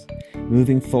solutions,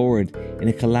 moving forward in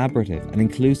a collaborative and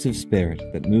inclusive spirit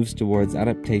that moves towards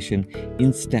adaptation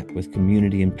in step with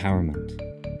community empowerment.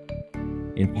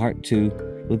 In part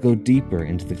 2, we'll go deeper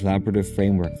into the collaborative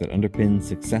framework that underpins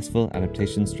successful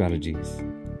adaptation strategies.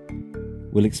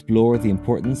 We'll explore the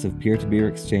importance of peer-to-peer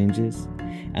exchanges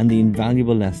and the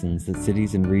invaluable lessons that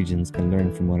cities and regions can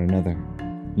learn from one another.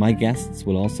 My guests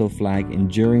will also flag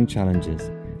enduring challenges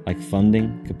like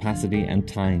funding, capacity and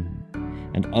time,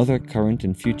 and other current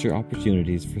and future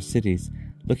opportunities for cities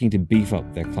looking to beef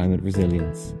up their climate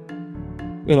resilience.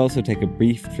 We'll also take a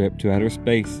brief trip to outer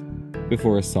space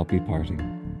before a soppy parting.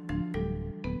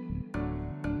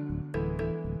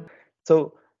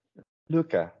 So,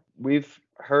 Luca, we've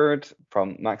heard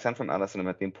from Max and from Alison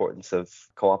about the importance of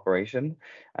cooperation.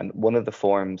 And one of the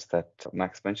forms that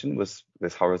Max mentioned was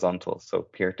this horizontal, so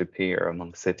peer-to-peer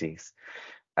among cities.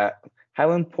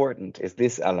 How important is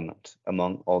this element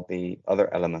among all the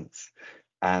other elements?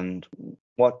 And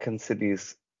what can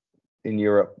cities in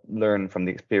Europe learn from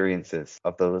the experiences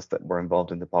of those that were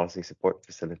involved in the policy support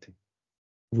facility?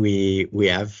 We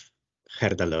have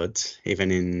heard a lot,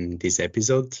 even in this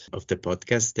episode of the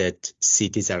podcast, that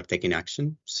cities are taking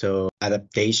action. So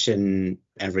adaptation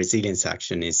and resilience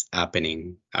action is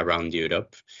happening around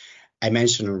Europe. I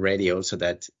mentioned already also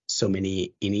that so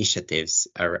many initiatives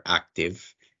are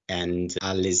active, and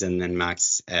Alison and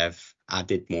Max have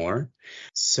added more.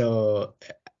 So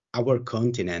our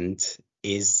continent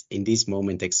is in this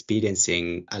moment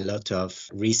experiencing a lot of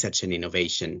research and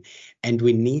innovation. And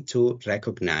we need to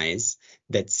recognize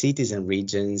that cities and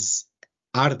regions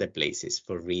are the places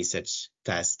for research,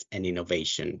 test, and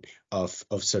innovation of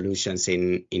solutions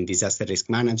in disaster risk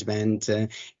management,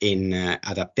 in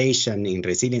adaptation, in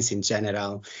resilience in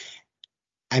general.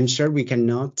 I'm sure we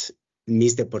cannot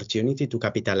miss the opportunity to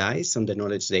capitalize on the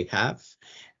knowledge they have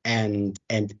and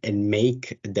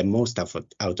make the most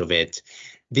out of it.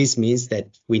 This means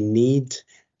that we need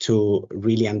to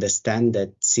really understand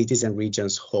that cities and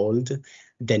regions hold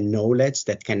the knowledge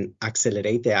that can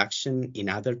accelerate the action in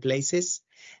other places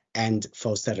and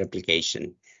foster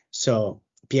replication. So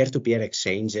peer-to-peer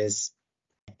exchanges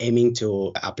aiming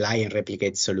to apply and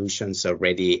replicate solutions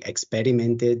already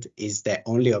experimented is the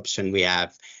only option we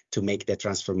have to make the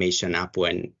transformation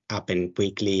happen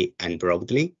quickly and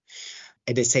broadly.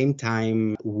 At the same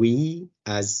time, we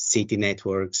as city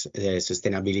networks,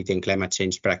 sustainability and climate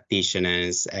change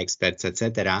practitioners, experts,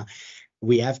 etc.,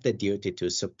 we have the duty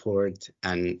to support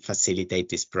and facilitate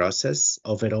this process,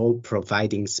 overall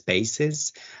providing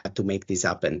spaces to make this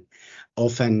happen.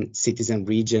 Often cities and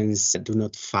regions do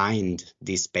not find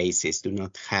these spaces, do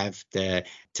not have the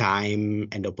time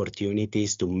and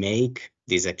opportunities to make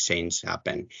this exchange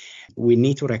happen. We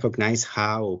need to recognize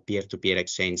how peer-to-peer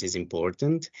exchange is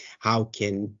important. How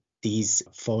can these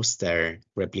foster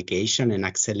replication and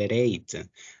accelerate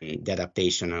the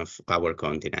adaptation of our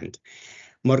continent?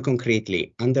 More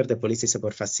concretely, under the Policy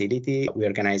Support Facility, we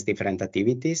organize different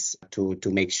activities to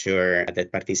make sure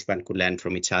that participants could learn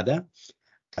from each other,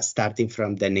 starting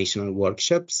from the national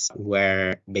workshops,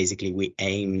 where basically we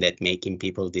aim at making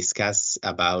people discuss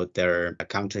about their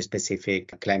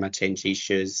country-specific climate change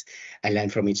issues and learn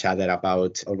from each other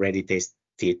about already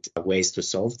tested ways to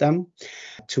solve them,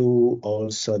 to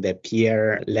also the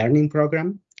peer learning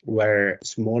program, where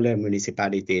smaller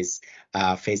municipalities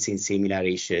are facing similar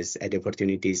issues and the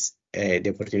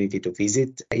opportunity to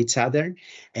visit each other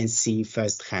and see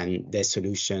firsthand the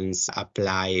solutions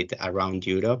applied around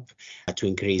Europe to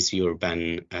increase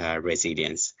urban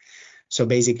resilience. So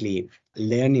basically,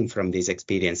 learning from these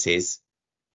experiences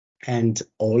and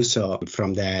also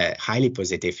from the highly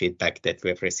positive feedback that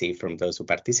we have received from those who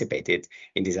participated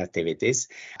in these activities,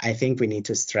 I think we need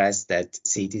to stress that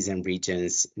cities and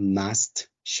regions must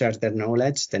share their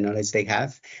knowledge, the knowledge they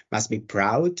have, must be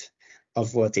proud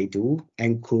of what they do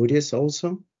and curious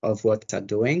also of what they're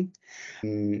doing.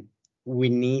 We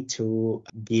need to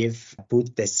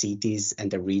put the cities and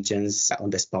the regions on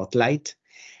the spotlight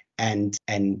and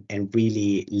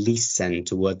really listen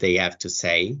to what they have to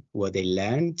say, what they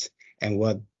learned, and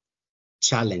what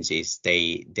challenges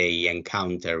they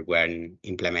encounter when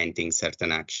implementing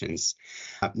certain actions.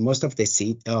 Most of the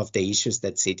issues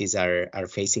that cities are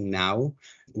facing now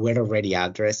were already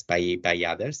addressed by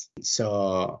others.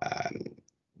 So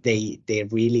they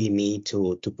really need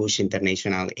to push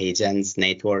international agents,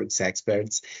 networks,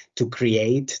 experts to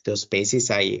create those spaces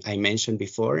I mentioned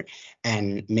before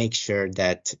and make sure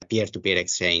that peer-to-peer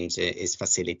exchange is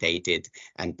facilitated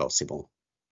and possible.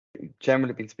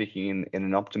 Generally been speaking in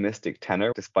an optimistic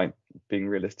tenor, despite being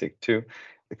realistic too.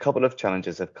 A couple of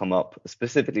challenges have come up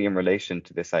specifically in relation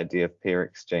to this idea of peer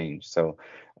exchange. So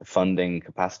funding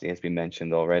capacity has been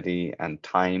mentioned already, and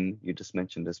time you just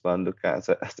mentioned as well, Luca,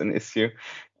 as an issue.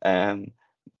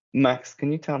 Max,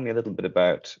 can you tell me a little bit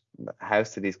about how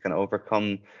cities can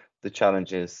overcome the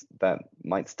challenges that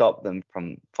might stop them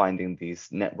from finding these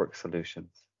network solutions?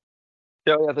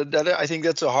 Yeah, I think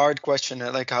that's a hard question,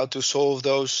 like how to solve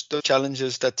those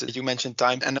challenges that you mentioned,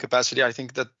 time and capacity. I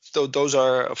think that those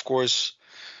are, of course,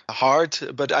 hard,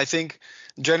 but I think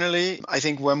generally,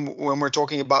 when we're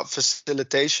talking about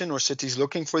facilitation or cities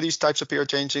looking for these types of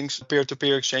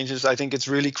peer-to-peer exchanges, I think it's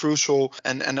really crucial.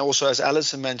 And also, as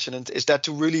Alison mentioned, is that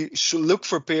to really look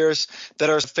for peers that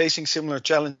are facing similar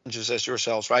challenges as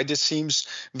yourselves, right? This seems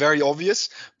very obvious,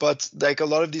 but like a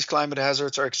lot of these climate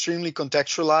hazards are extremely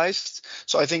contextualized.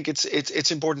 So I think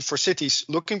it's important for cities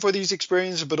looking for these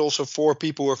experiences, but also for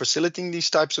people who are facilitating these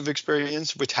types of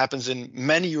experience, which happens in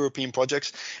many European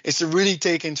projects, is to really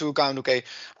take into account, okay,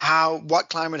 what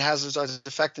climate hazards are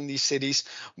affecting these cities,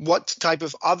 what type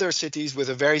of other cities with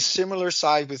a very similar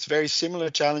size, with very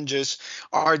similar challenges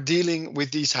are dealing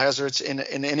with these hazards in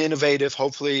an innovative,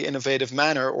 hopefully innovative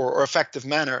manner or effective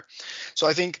manner. So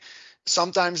I think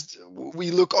sometimes we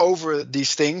look over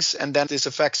these things and then this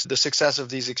affects the success of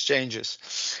these exchanges.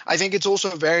 I think it's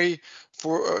also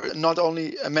for not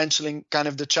only mentioning kind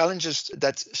of the challenges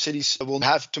that cities will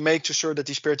have to make sure that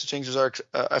these peer-to-peer exchanges are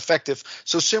effective.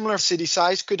 So similar city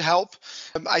size could help.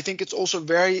 I think it's also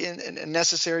very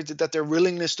necessary that their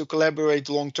willingness to collaborate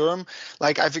long term.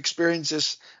 Like I've experienced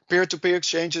this peer-to-peer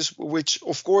exchanges, which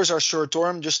of course are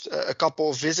short-term, just a couple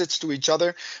of visits to each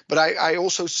other. But I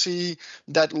also see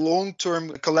that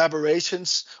long-term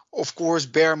collaborations, of course,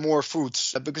 bear more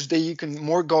fruits because you can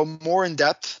go more in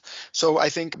depth. So I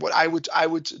think what I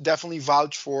would definitely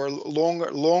vouch for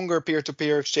longer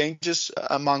peer-to-peer exchanges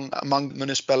among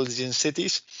municipalities and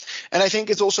cities. And I think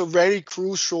it's also very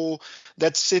crucial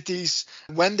that cities,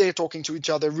 when they're talking to each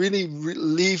other, really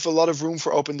leave a lot of room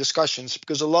for open discussions,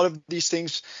 because a lot of these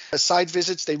things, site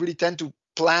visits, they really tend to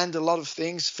plan a lot of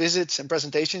things, visits and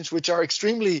presentations, which are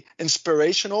extremely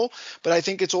inspirational. But I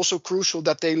think it's also crucial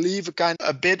that they leave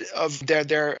a bit of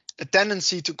their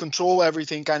tendency to control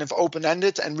everything kind of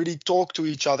open-ended and really talk to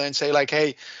each other and say like,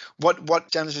 hey, what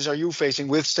challenges are you facing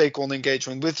with stakeholder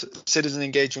engagement, with citizen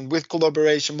engagement, with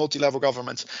collaboration, multi-level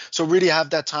governments? So really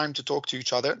have that time to talk to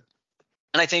each other.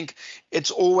 And I think it's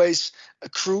always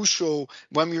crucial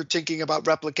when you're thinking about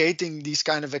replicating these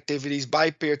kind of activities by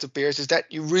peer-to-peers is that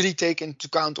you really take into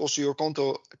account also your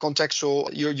contextual,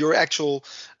 your actual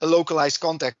localized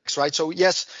context, right? So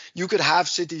yes, you could have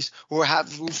cities who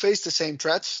face the same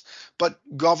threats, but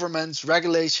governments,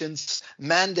 regulations,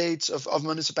 mandates of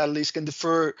municipalities can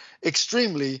differ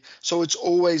extremely. So it's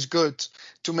always good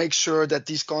to make sure that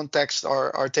these contexts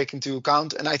are taken into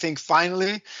account. And I think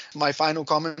finally, my final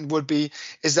comment would be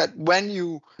is that when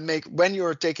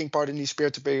you're taking part in these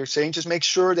peer-to-peer exchanges, make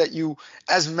sure that you,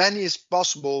 as many as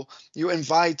possible, you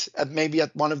invite at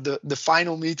one of the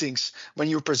final meetings when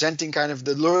you're presenting kind of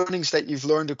the learnings that you've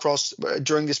learned across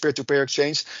during this peer-to-peer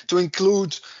exchange, to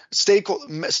include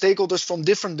stakeholders from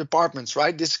different departments,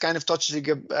 right? This kind of touches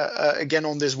again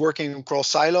on this working across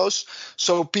silos,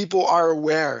 so people are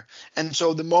aware. And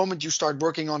so the moment you start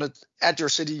working on it at your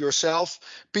city yourself,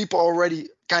 people already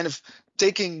kind of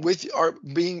taking with are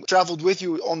being traveled with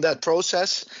you on that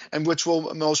process, and which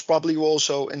will most probably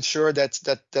also ensure that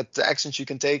the actions you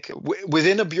can take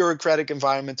within a bureaucratic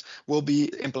environment will be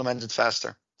implemented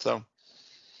faster. So.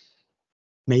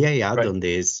 May I add Right. on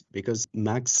this? Because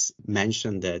Max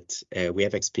mentioned that we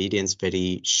have experienced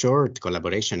very short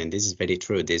collaboration, and this is very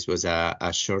true. This was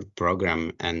a short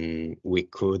program, and we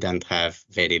couldn't have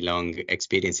very long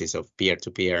experiences of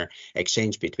peer-to-peer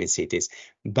exchange between cities.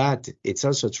 But it's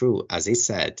also true, as he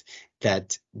said,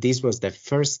 that this was the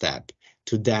first step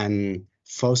to then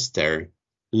foster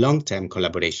long-term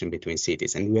collaboration between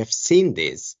cities. And we have seen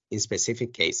this in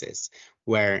specific cases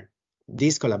where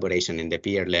this collaboration in the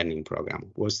peer learning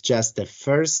program was just the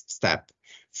first step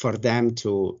for them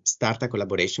to start a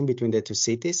collaboration between the two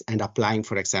cities and applying,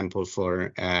 for example,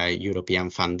 for European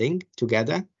funding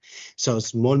together. So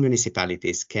small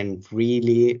municipalities can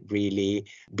really, really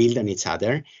build on each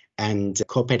other and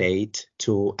cooperate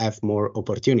to have more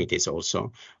opportunities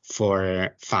also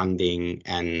for funding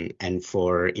and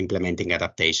for implementing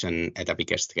adaptation at a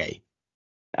bigger scale.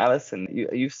 Alison,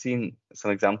 you've seen some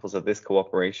examples of this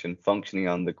cooperation functioning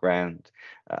on the ground.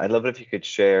 I'd love it if you could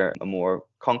share a more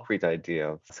concrete idea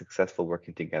of successful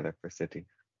working together for cities.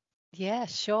 Yeah,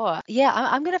 sure. Yeah,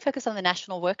 I'm going to focus on the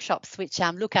national workshops, which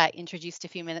Luca introduced a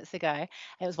few minutes ago.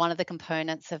 It was one of the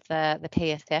components of the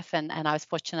PSF, and I was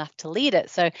fortunate enough to lead it.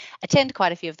 So attend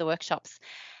quite a few of the workshops.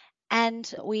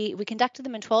 And we conducted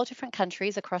them in 12 different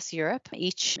countries across Europe,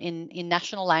 each in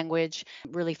national language,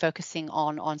 really focusing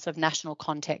on sort of national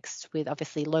context with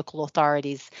obviously local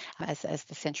authorities as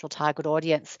the central target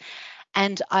audience.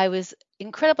 And I was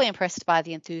incredibly impressed by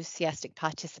the enthusiastic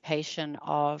participation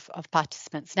of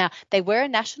participants. Now, they were a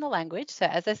national language. So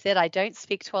as I said, I don't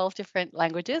speak 12 different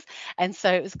languages. And so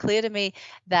it was clear to me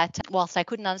that whilst I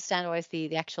couldn't understand always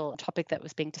the actual topic that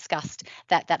was being discussed,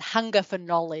 that hunger for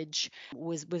knowledge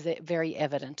was very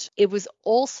evident. It was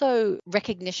also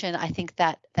recognition, I think,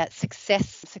 that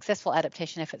successful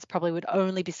adaptation efforts probably would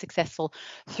only be successful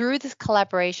through this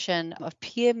collaboration of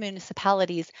peer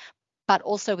municipalities, but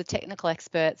also with technical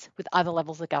experts, with other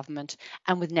levels of government,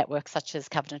 and with networks such as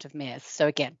Covenant of Mayors. So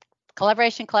again,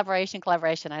 collaboration.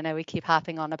 I know we keep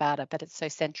harping on about it, but it's so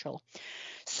central.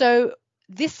 So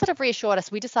this sort of reassured us.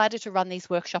 We decided to run these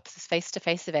workshops as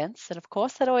face-to-face events. And of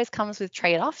course, that always comes with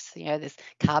trade-offs. There's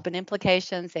carbon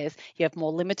implications. You have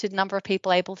more limited number of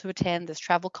people able to attend. There's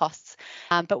travel costs.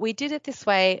 But we did it this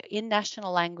way in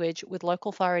national language with local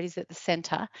authorities at the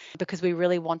centre, because we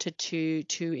really wanted to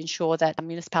ensure that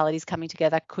municipalities coming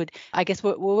together could, I guess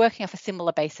we're working off a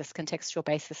similar basis, contextual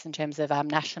basis in terms of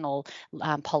national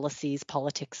policies,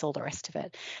 politics, all the rest of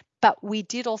it. But we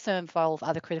did also involve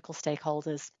other critical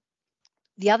stakeholders.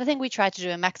 The other thing we tried to do,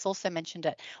 and Max also mentioned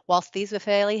it, whilst these were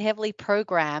fairly heavily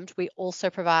programmed, we also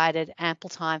provided ample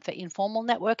time for informal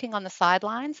networking on the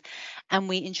sidelines, and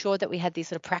we ensured that we had these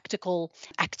sort of practical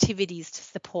activities to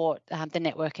support the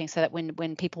networking, so that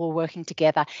when people were working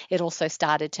together, it also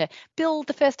started to build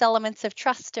the first elements of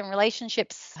trust and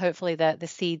relationships, hopefully the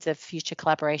seeds of future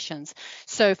collaborations.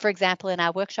 So, for example, in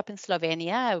our workshop in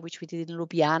Slovenia, which we did in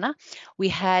Ljubljana, we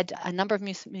had a number of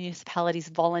municipalities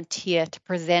volunteer to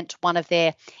present one of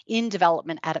their in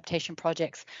development adaptation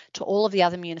projects to all of the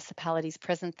other municipalities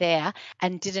present there,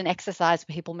 and did an exercise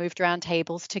where people moved around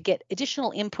tables to get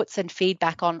additional inputs and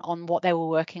feedback on what they were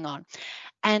working on.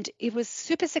 And it was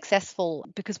super successful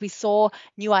because we saw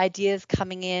new ideas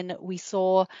coming in. We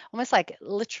saw almost like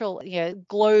literal,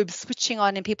 globes switching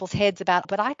on in people's heads about,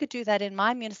 but I could do that in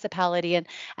my municipality. And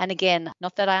again,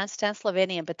 not that I understand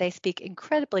Slovenian, but they speak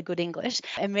incredibly good English.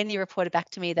 And many reported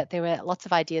back to me that there were lots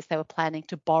of ideas they were planning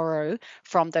to borrow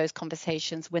from those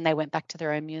conversations when they went back to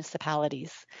their own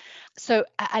municipalities. So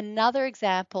another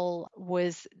example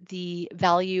was the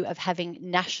value of having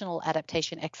national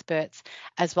adaptation experts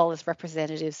as well as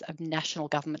representatives of national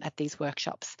government at these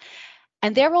workshops.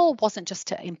 And their role wasn't just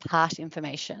to impart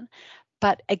information,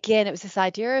 but again, it was this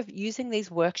idea of using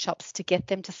these workshops to get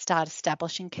them to start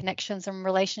establishing connections and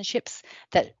relationships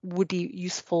that would be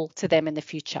useful to them in the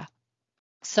future.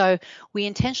 So we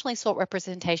intentionally sought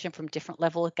representation from different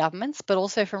levels of governments, but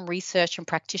also from research and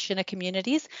practitioner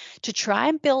communities, to try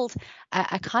and build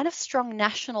a kind of strong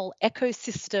national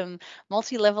ecosystem,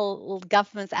 multi-level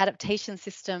governance adaptation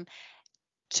system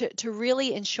to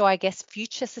really ensure, I guess,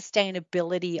 future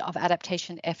sustainability of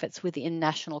adaptation efforts within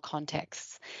national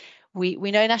contexts. We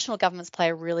know national governments play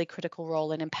a really critical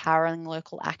role in empowering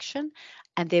local action,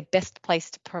 and they're best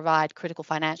placed to provide critical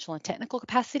financial and technical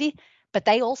capacity, but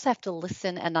they also have to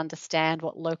listen and understand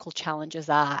what local challenges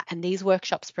are, and these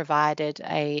workshops provided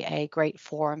a great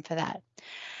forum for that.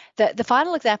 The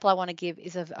final example I want to give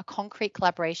is of a concrete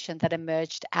collaboration that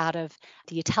emerged out of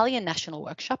the Italian National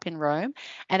Workshop in Rome,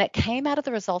 and it came out of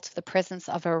the result of the presence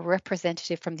of a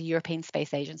representative from the European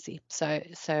Space Agency. So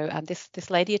this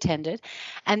lady attended,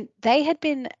 and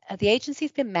the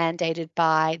agency's been mandated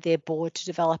by their board to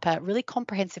develop a really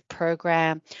comprehensive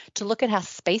program to look at how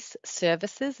space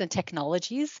services and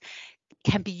technologies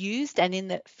can be used and in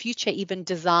the future even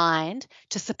designed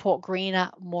to support greener,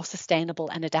 more sustainable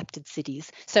and adapted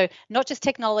cities. So not just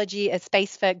technology as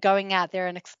space for going out there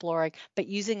and exploring, but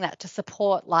using that to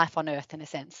support life on Earth in a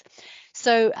sense.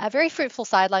 So a very fruitful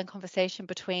sideline conversation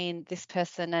between this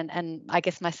person and I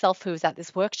guess myself, who was at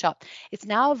this workshop. It's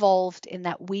now evolved in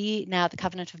that we now, the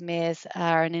Covenant of Mayors,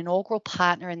 are an inaugural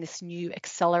partner in this new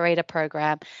accelerator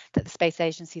program that the Space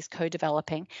Agency is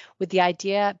co-developing, with the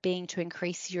idea being to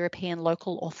increase European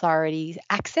local authorities'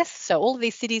 access. So all of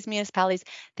these cities, municipalities,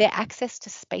 their access to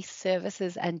space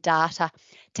services and data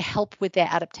to help with their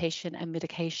adaptation and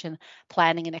mitigation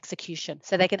planning and execution.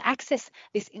 So they can access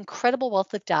this incredible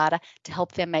wealth of data to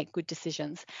help them make good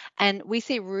decisions. And we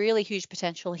see really huge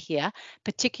potential here,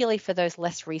 particularly for those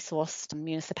less resourced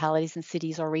municipalities and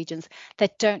cities or regions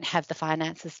that don't have the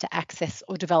finances to access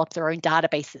or develop their own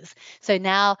databases. So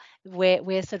now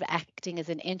we're sort of acting as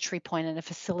an entry point and a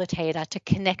facilitator to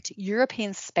connect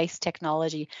European space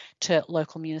technology to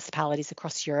local municipalities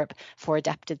across Europe for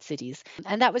adapted cities.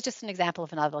 And that was just an example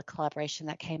of another collaboration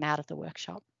that came out of the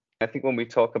workshop. I think when we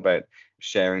talk about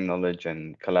sharing knowledge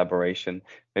and collaboration,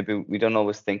 maybe we don't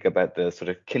always think about the sort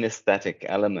of kinesthetic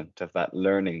element of that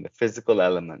learning, the physical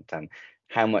element, and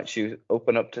how much you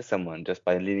open up to someone just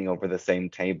by leaning over the same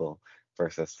table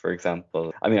versus, for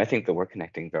example, I mean, I think that we're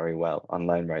connecting very well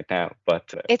online right now,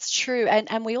 but it's true.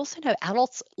 And we also know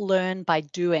adults learn by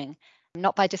doing,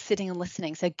 not by just sitting and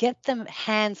listening. So get them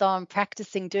hands-on,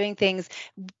 practicing, doing things,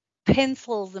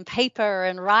 pencils and paper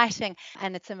and writing,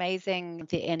 and it's amazing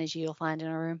the energy you'll find in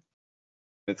a room.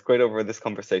 It's great over this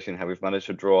conversation how we've managed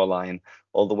to draw a line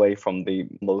all the way from the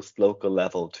most local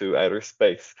level to outer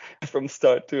space from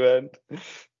start to end.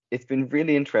 It's been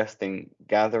really interesting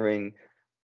gathering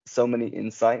so many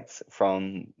insights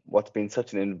from what's been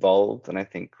such an involved and I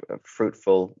think a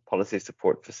fruitful policy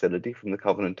support facility from the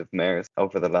Covenant of Mayors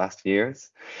over the last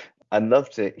years. I'd love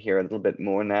to hear a little bit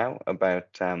more now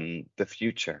about the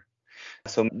future.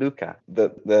 So Luca,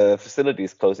 the facility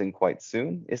is closing quite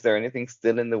soon. Is there anything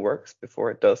still in the works before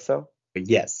it does so?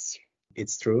 Yes,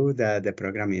 it's true that the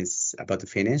program is about to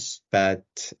finish, but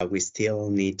we still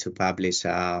need to publish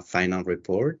a final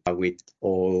report with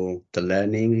all the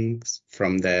learnings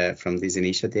from this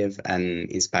initiative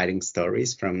and inspiring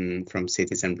stories from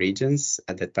cities and regions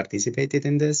that participated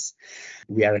in this.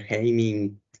 We are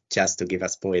aiming, just to give a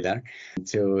spoiler,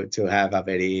 to have a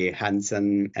very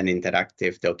hands-on and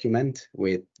interactive document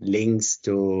with links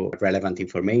to relevant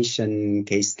information,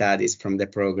 case studies from the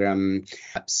program.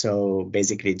 So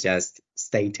basically just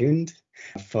stay tuned,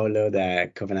 follow the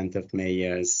Covenant of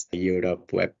Mayors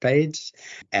Europe webpage,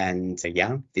 and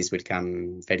this will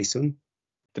come very soon.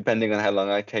 Depending on how long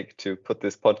I take to put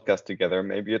this podcast together,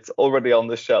 maybe it's already on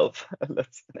the shelf.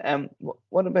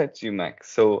 What about you,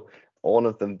 Max? So all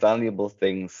of the valuable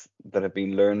things that have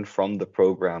been learned from the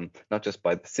program, not just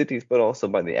by the cities, but also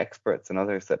by the experts and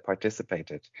others that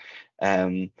participated.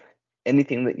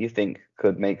 Anything that you think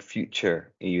could make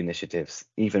future EU initiatives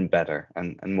even better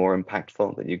and more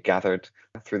impactful that you gathered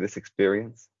through this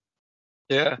experience?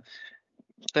 Yeah.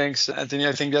 Thanks, Anthony.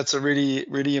 I think that's a really,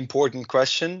 really important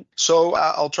question. So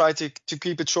I'll try to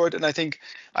keep it short. And I think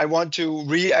I want to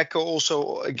re-echo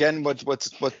also again what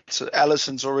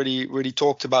Alison's already really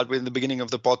talked about within the beginning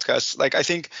of the podcast. Like I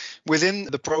think within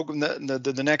the program,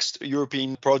 the next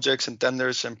European projects and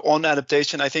tenders and on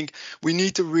adaptation, I think we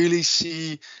need to really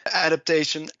see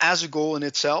adaptation as a goal in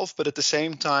itself, but at the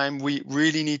same time, we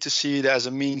really need to see it as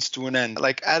a means to an end.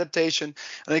 Like adaptation,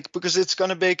 I think, because it's going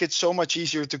to make it so much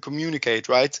easier to communicate,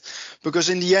 right? Because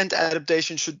in the end,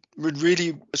 adaptation should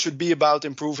be about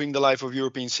improving the life of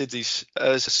European cities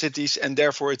and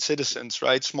therefore its citizens,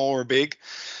 right? Small or big.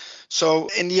 So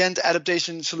in the end,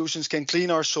 adaptation solutions can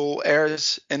clean our soil,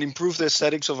 airs, and improve the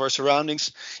aesthetics of our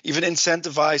surroundings, even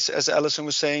incentivize, as Alison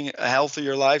was saying, a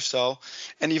healthier lifestyle,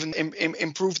 and even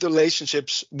improve the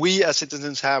relationships we as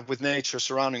citizens have with nature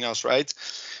surrounding us, right?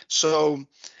 So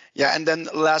Yeah, and then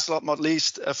last but not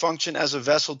least, function as a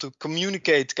vessel to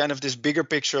communicate kind of this bigger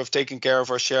picture of taking care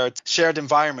of our shared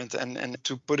environment, and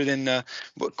to put it in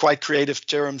quite creative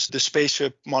terms, the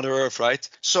spaceship Mother Earth, right?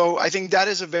 So I think that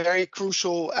is a very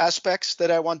crucial aspects that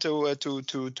I want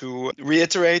to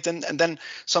reiterate, and then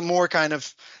some more kind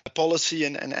of policy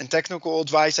and technical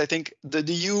advice. I think the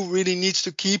EU really needs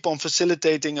to keep on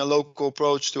facilitating a local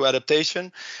approach to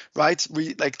adaptation, right?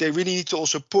 They really need to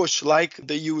also push, like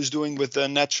the EU is doing with the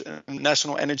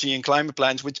national energy and climate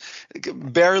plans, which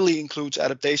barely includes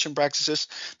adaptation practices,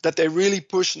 that they really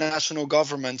push national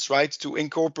governments, right, to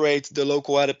incorporate the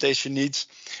local adaptation needs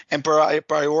and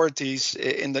priorities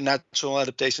in the national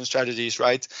adaptation strategies,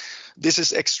 right? This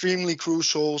is extremely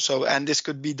crucial. So, and this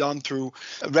could be done through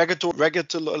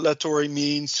regulatory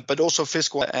means, but also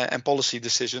fiscal and policy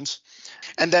decisions.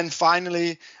 And then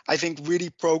finally, I think really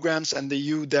programs and the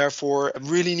EU therefore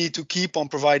really need to keep on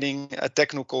providing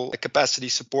technical capacity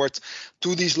support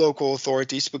to these local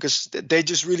authorities, because they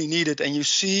just really need it. And you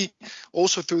see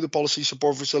also through the policy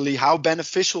support facility how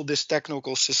beneficial this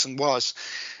technical system was.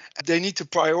 They need to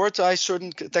prioritize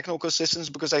certain technical assistance,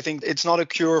 because I think it's not a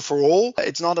cure for all.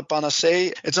 It's not a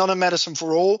panacea. It's not a medicine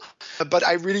for all. But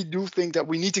I really do think that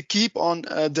we need to keep on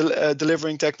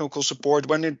delivering technical support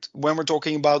when we're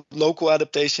talking about local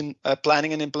adaptation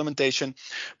planning and implementation,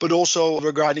 but also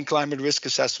regarding climate risk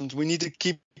assessment. We need to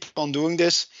keep on doing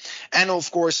this, and of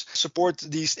course support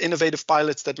these innovative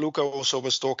pilots that Luca also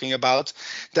was talking about,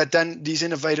 that then these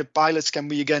innovative pilots can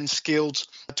be again scaled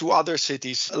to other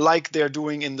cities, like they're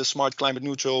doing in the smart climate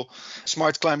neutral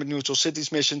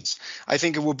cities missions. I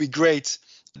think it would be great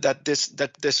that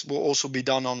this will also be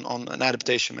done on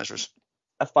adaptation measures.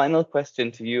 A final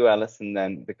question to you, Alison,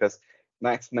 then, because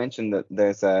Max mentioned that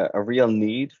there's a real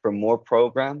need for more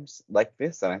programs like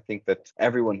this, and I think that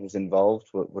everyone who's involved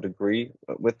would agree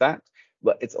with that.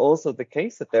 But it's also the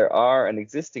case that there are an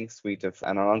existing suite of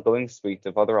and an ongoing suite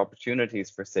of other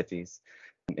opportunities for cities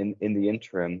in the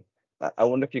interim. I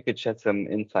wonder if you could shed some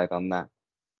insight on that.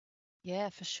 Yeah,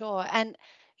 for sure. And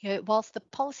whilst the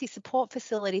policy support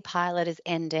facility pilot is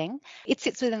ending, it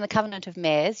sits within the Covenant of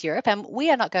Mayors Europe, and we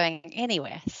are not going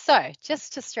anywhere. So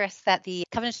just to stress that the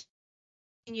Covenant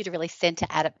continue to really centre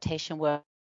adaptation work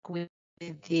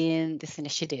within this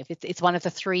initiative. It's one of the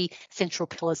three central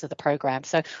pillars of the program.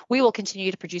 So we will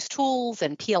continue to produce tools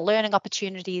and peer learning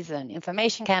opportunities and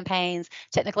information campaigns,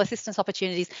 technical assistance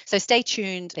opportunities. So stay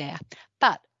tuned there.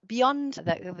 But beyond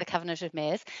the Covenant of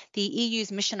Mayors, the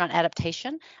EU's mission on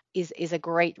adaptation is a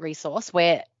great resource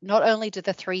where not only do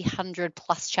the 300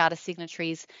 plus charter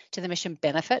signatories to the mission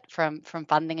benefit from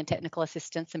funding and technical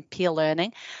assistance and peer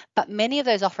learning, but many of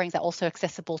those offerings are also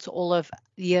accessible to all of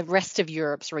the rest of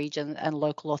Europe's region and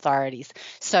local authorities.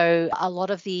 So a lot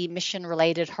of the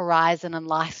mission-related Horizon and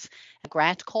Life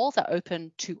grant calls are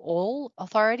open to all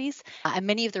authorities, and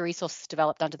many of the resources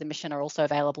developed under the mission are also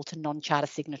available to non-charter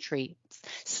signatories.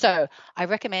 So I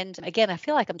recommend, again, I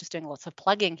feel like I'm just doing lots of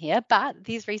plugging here, but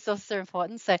these resources are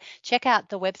important. So check out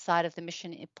the website of the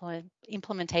mission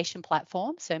implementation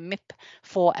platform, so MIP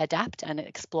for Adapt, and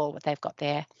explore what they've got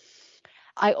there.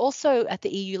 I also, at the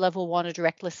EU level, want to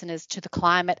direct listeners to the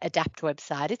Climate Adapt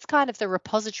website. It's kind of the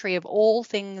repository of all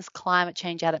things climate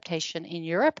change adaptation in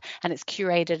Europe, and it's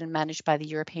curated and managed by the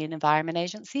European Environment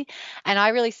Agency. And I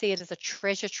really see it as a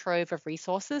treasure trove of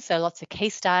resources, so lots of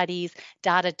case studies,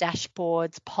 data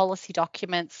dashboards, policy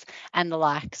documents, and the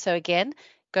like. So again,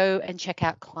 go and check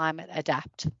out Climate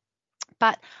Adapt.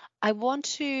 But I want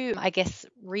to,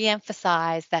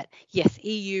 re-emphasize that, yes,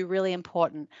 EU, really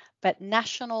important, but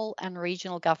national and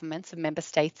regional governments of member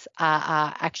states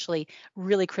are actually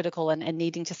really critical and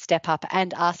needing to step up,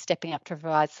 and are stepping up to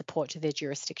provide support to their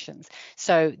jurisdictions.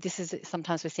 So this is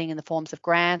sometimes we're seeing in the forms of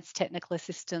grants, technical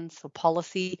assistance, or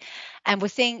policy. And we're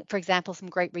seeing, for example, some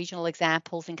great regional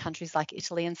examples in countries like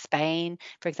Italy and Spain,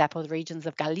 for example, the regions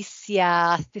of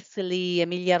Galicia, Sicily,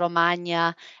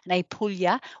 Emilia-Romagna, and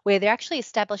Apulia, where they're actually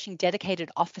establishing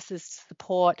dedicated offices to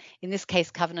support, in this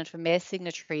case, Covenant of Mayors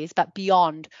signatories, but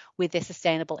beyond, with their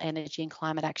sustainable energy and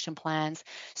climate action plans.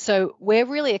 So we're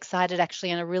really excited actually,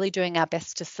 and are really doing our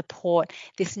best to support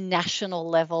this national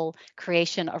level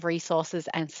creation of resources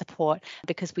and support,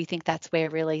 because we think that's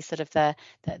where really sort of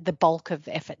the bulk of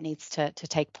effort needs to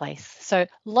take place. So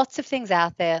lots of things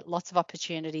out there, lots of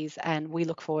opportunities, and we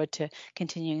look forward to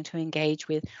continuing to engage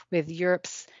with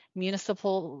Europe's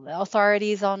municipal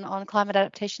authorities on climate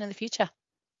adaptation in the future.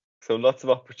 So lots of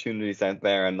opportunities out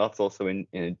there, and lots also in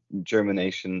a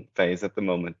germination phase at the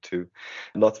moment too.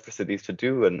 Lots for cities to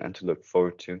do and to look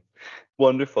forward to.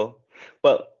 Wonderful.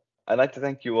 Well, I'd like to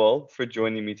thank you all for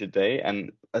joining me today,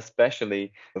 and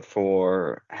especially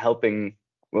for helping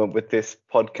with this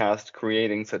podcast,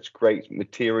 creating such great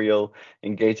material,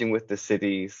 engaging with the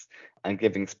cities, and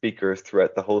giving speakers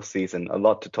throughout the whole season. A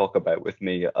lot to talk about with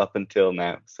me up until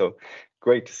now. So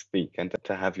great to speak and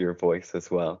to have your voice as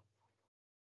well.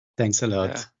 Thanks a lot.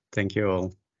 Yeah. Thank you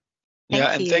all.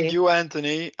 Thank you,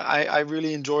 Anthony. I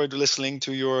really enjoyed listening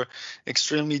to your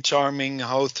extremely charming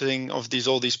hosting of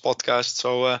all these podcasts.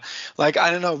 So, I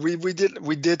don't know, we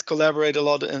did collaborate a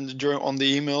lot on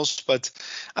the emails, but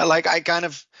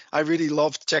I really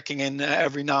loved checking in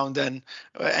every now and then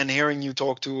and hearing you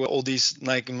talk to all these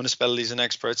municipalities and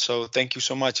experts. So, thank you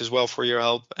so much as well for your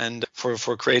help and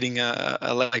for creating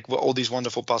all these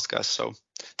wonderful podcasts. So,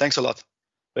 thanks a lot.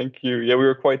 Thank you. Yeah, we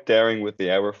were quite daring with the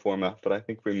hour format, but I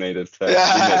think we made it.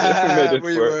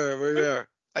 We were.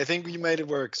 I think we made it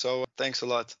work. So thanks a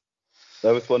lot.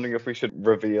 I was wondering if we should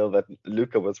reveal that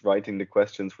Luca was writing the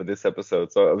questions for this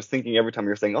episode. So I was thinking every time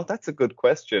you're saying, "Oh, that's a good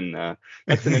question.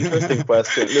 That's an interesting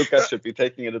question." Luca should be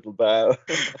taking a little bow.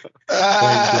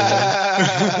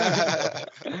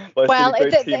 Well,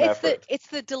 it's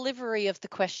the delivery of the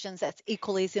questions that's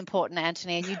equally as important,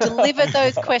 Anthony. And you delivered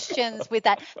those questions with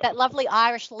that lovely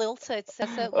Irish lilt. It's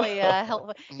certainly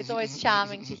helpful. It's always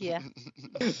charming to hear.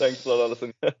 Thanks a lot,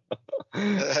 Alison.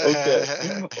 Okay.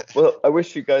 Well, I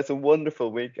wish you guys a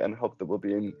wonderful week and hope that we'll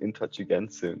be in touch again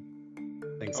soon.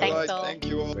 Thanks all right, thank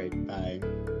you all. Great. Bye.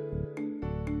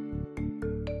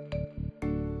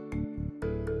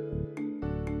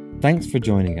 Thanks for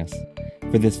joining us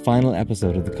for this final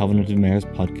episode of the Covenant of Mayors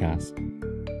podcast.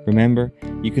 Remember,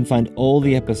 you can find all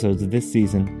the episodes of this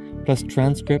season, plus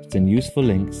transcripts and useful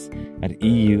links at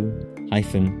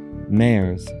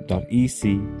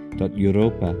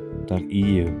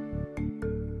eu-mayors.ec.europa.eu.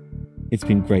 It's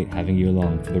been great having you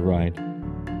along for the ride.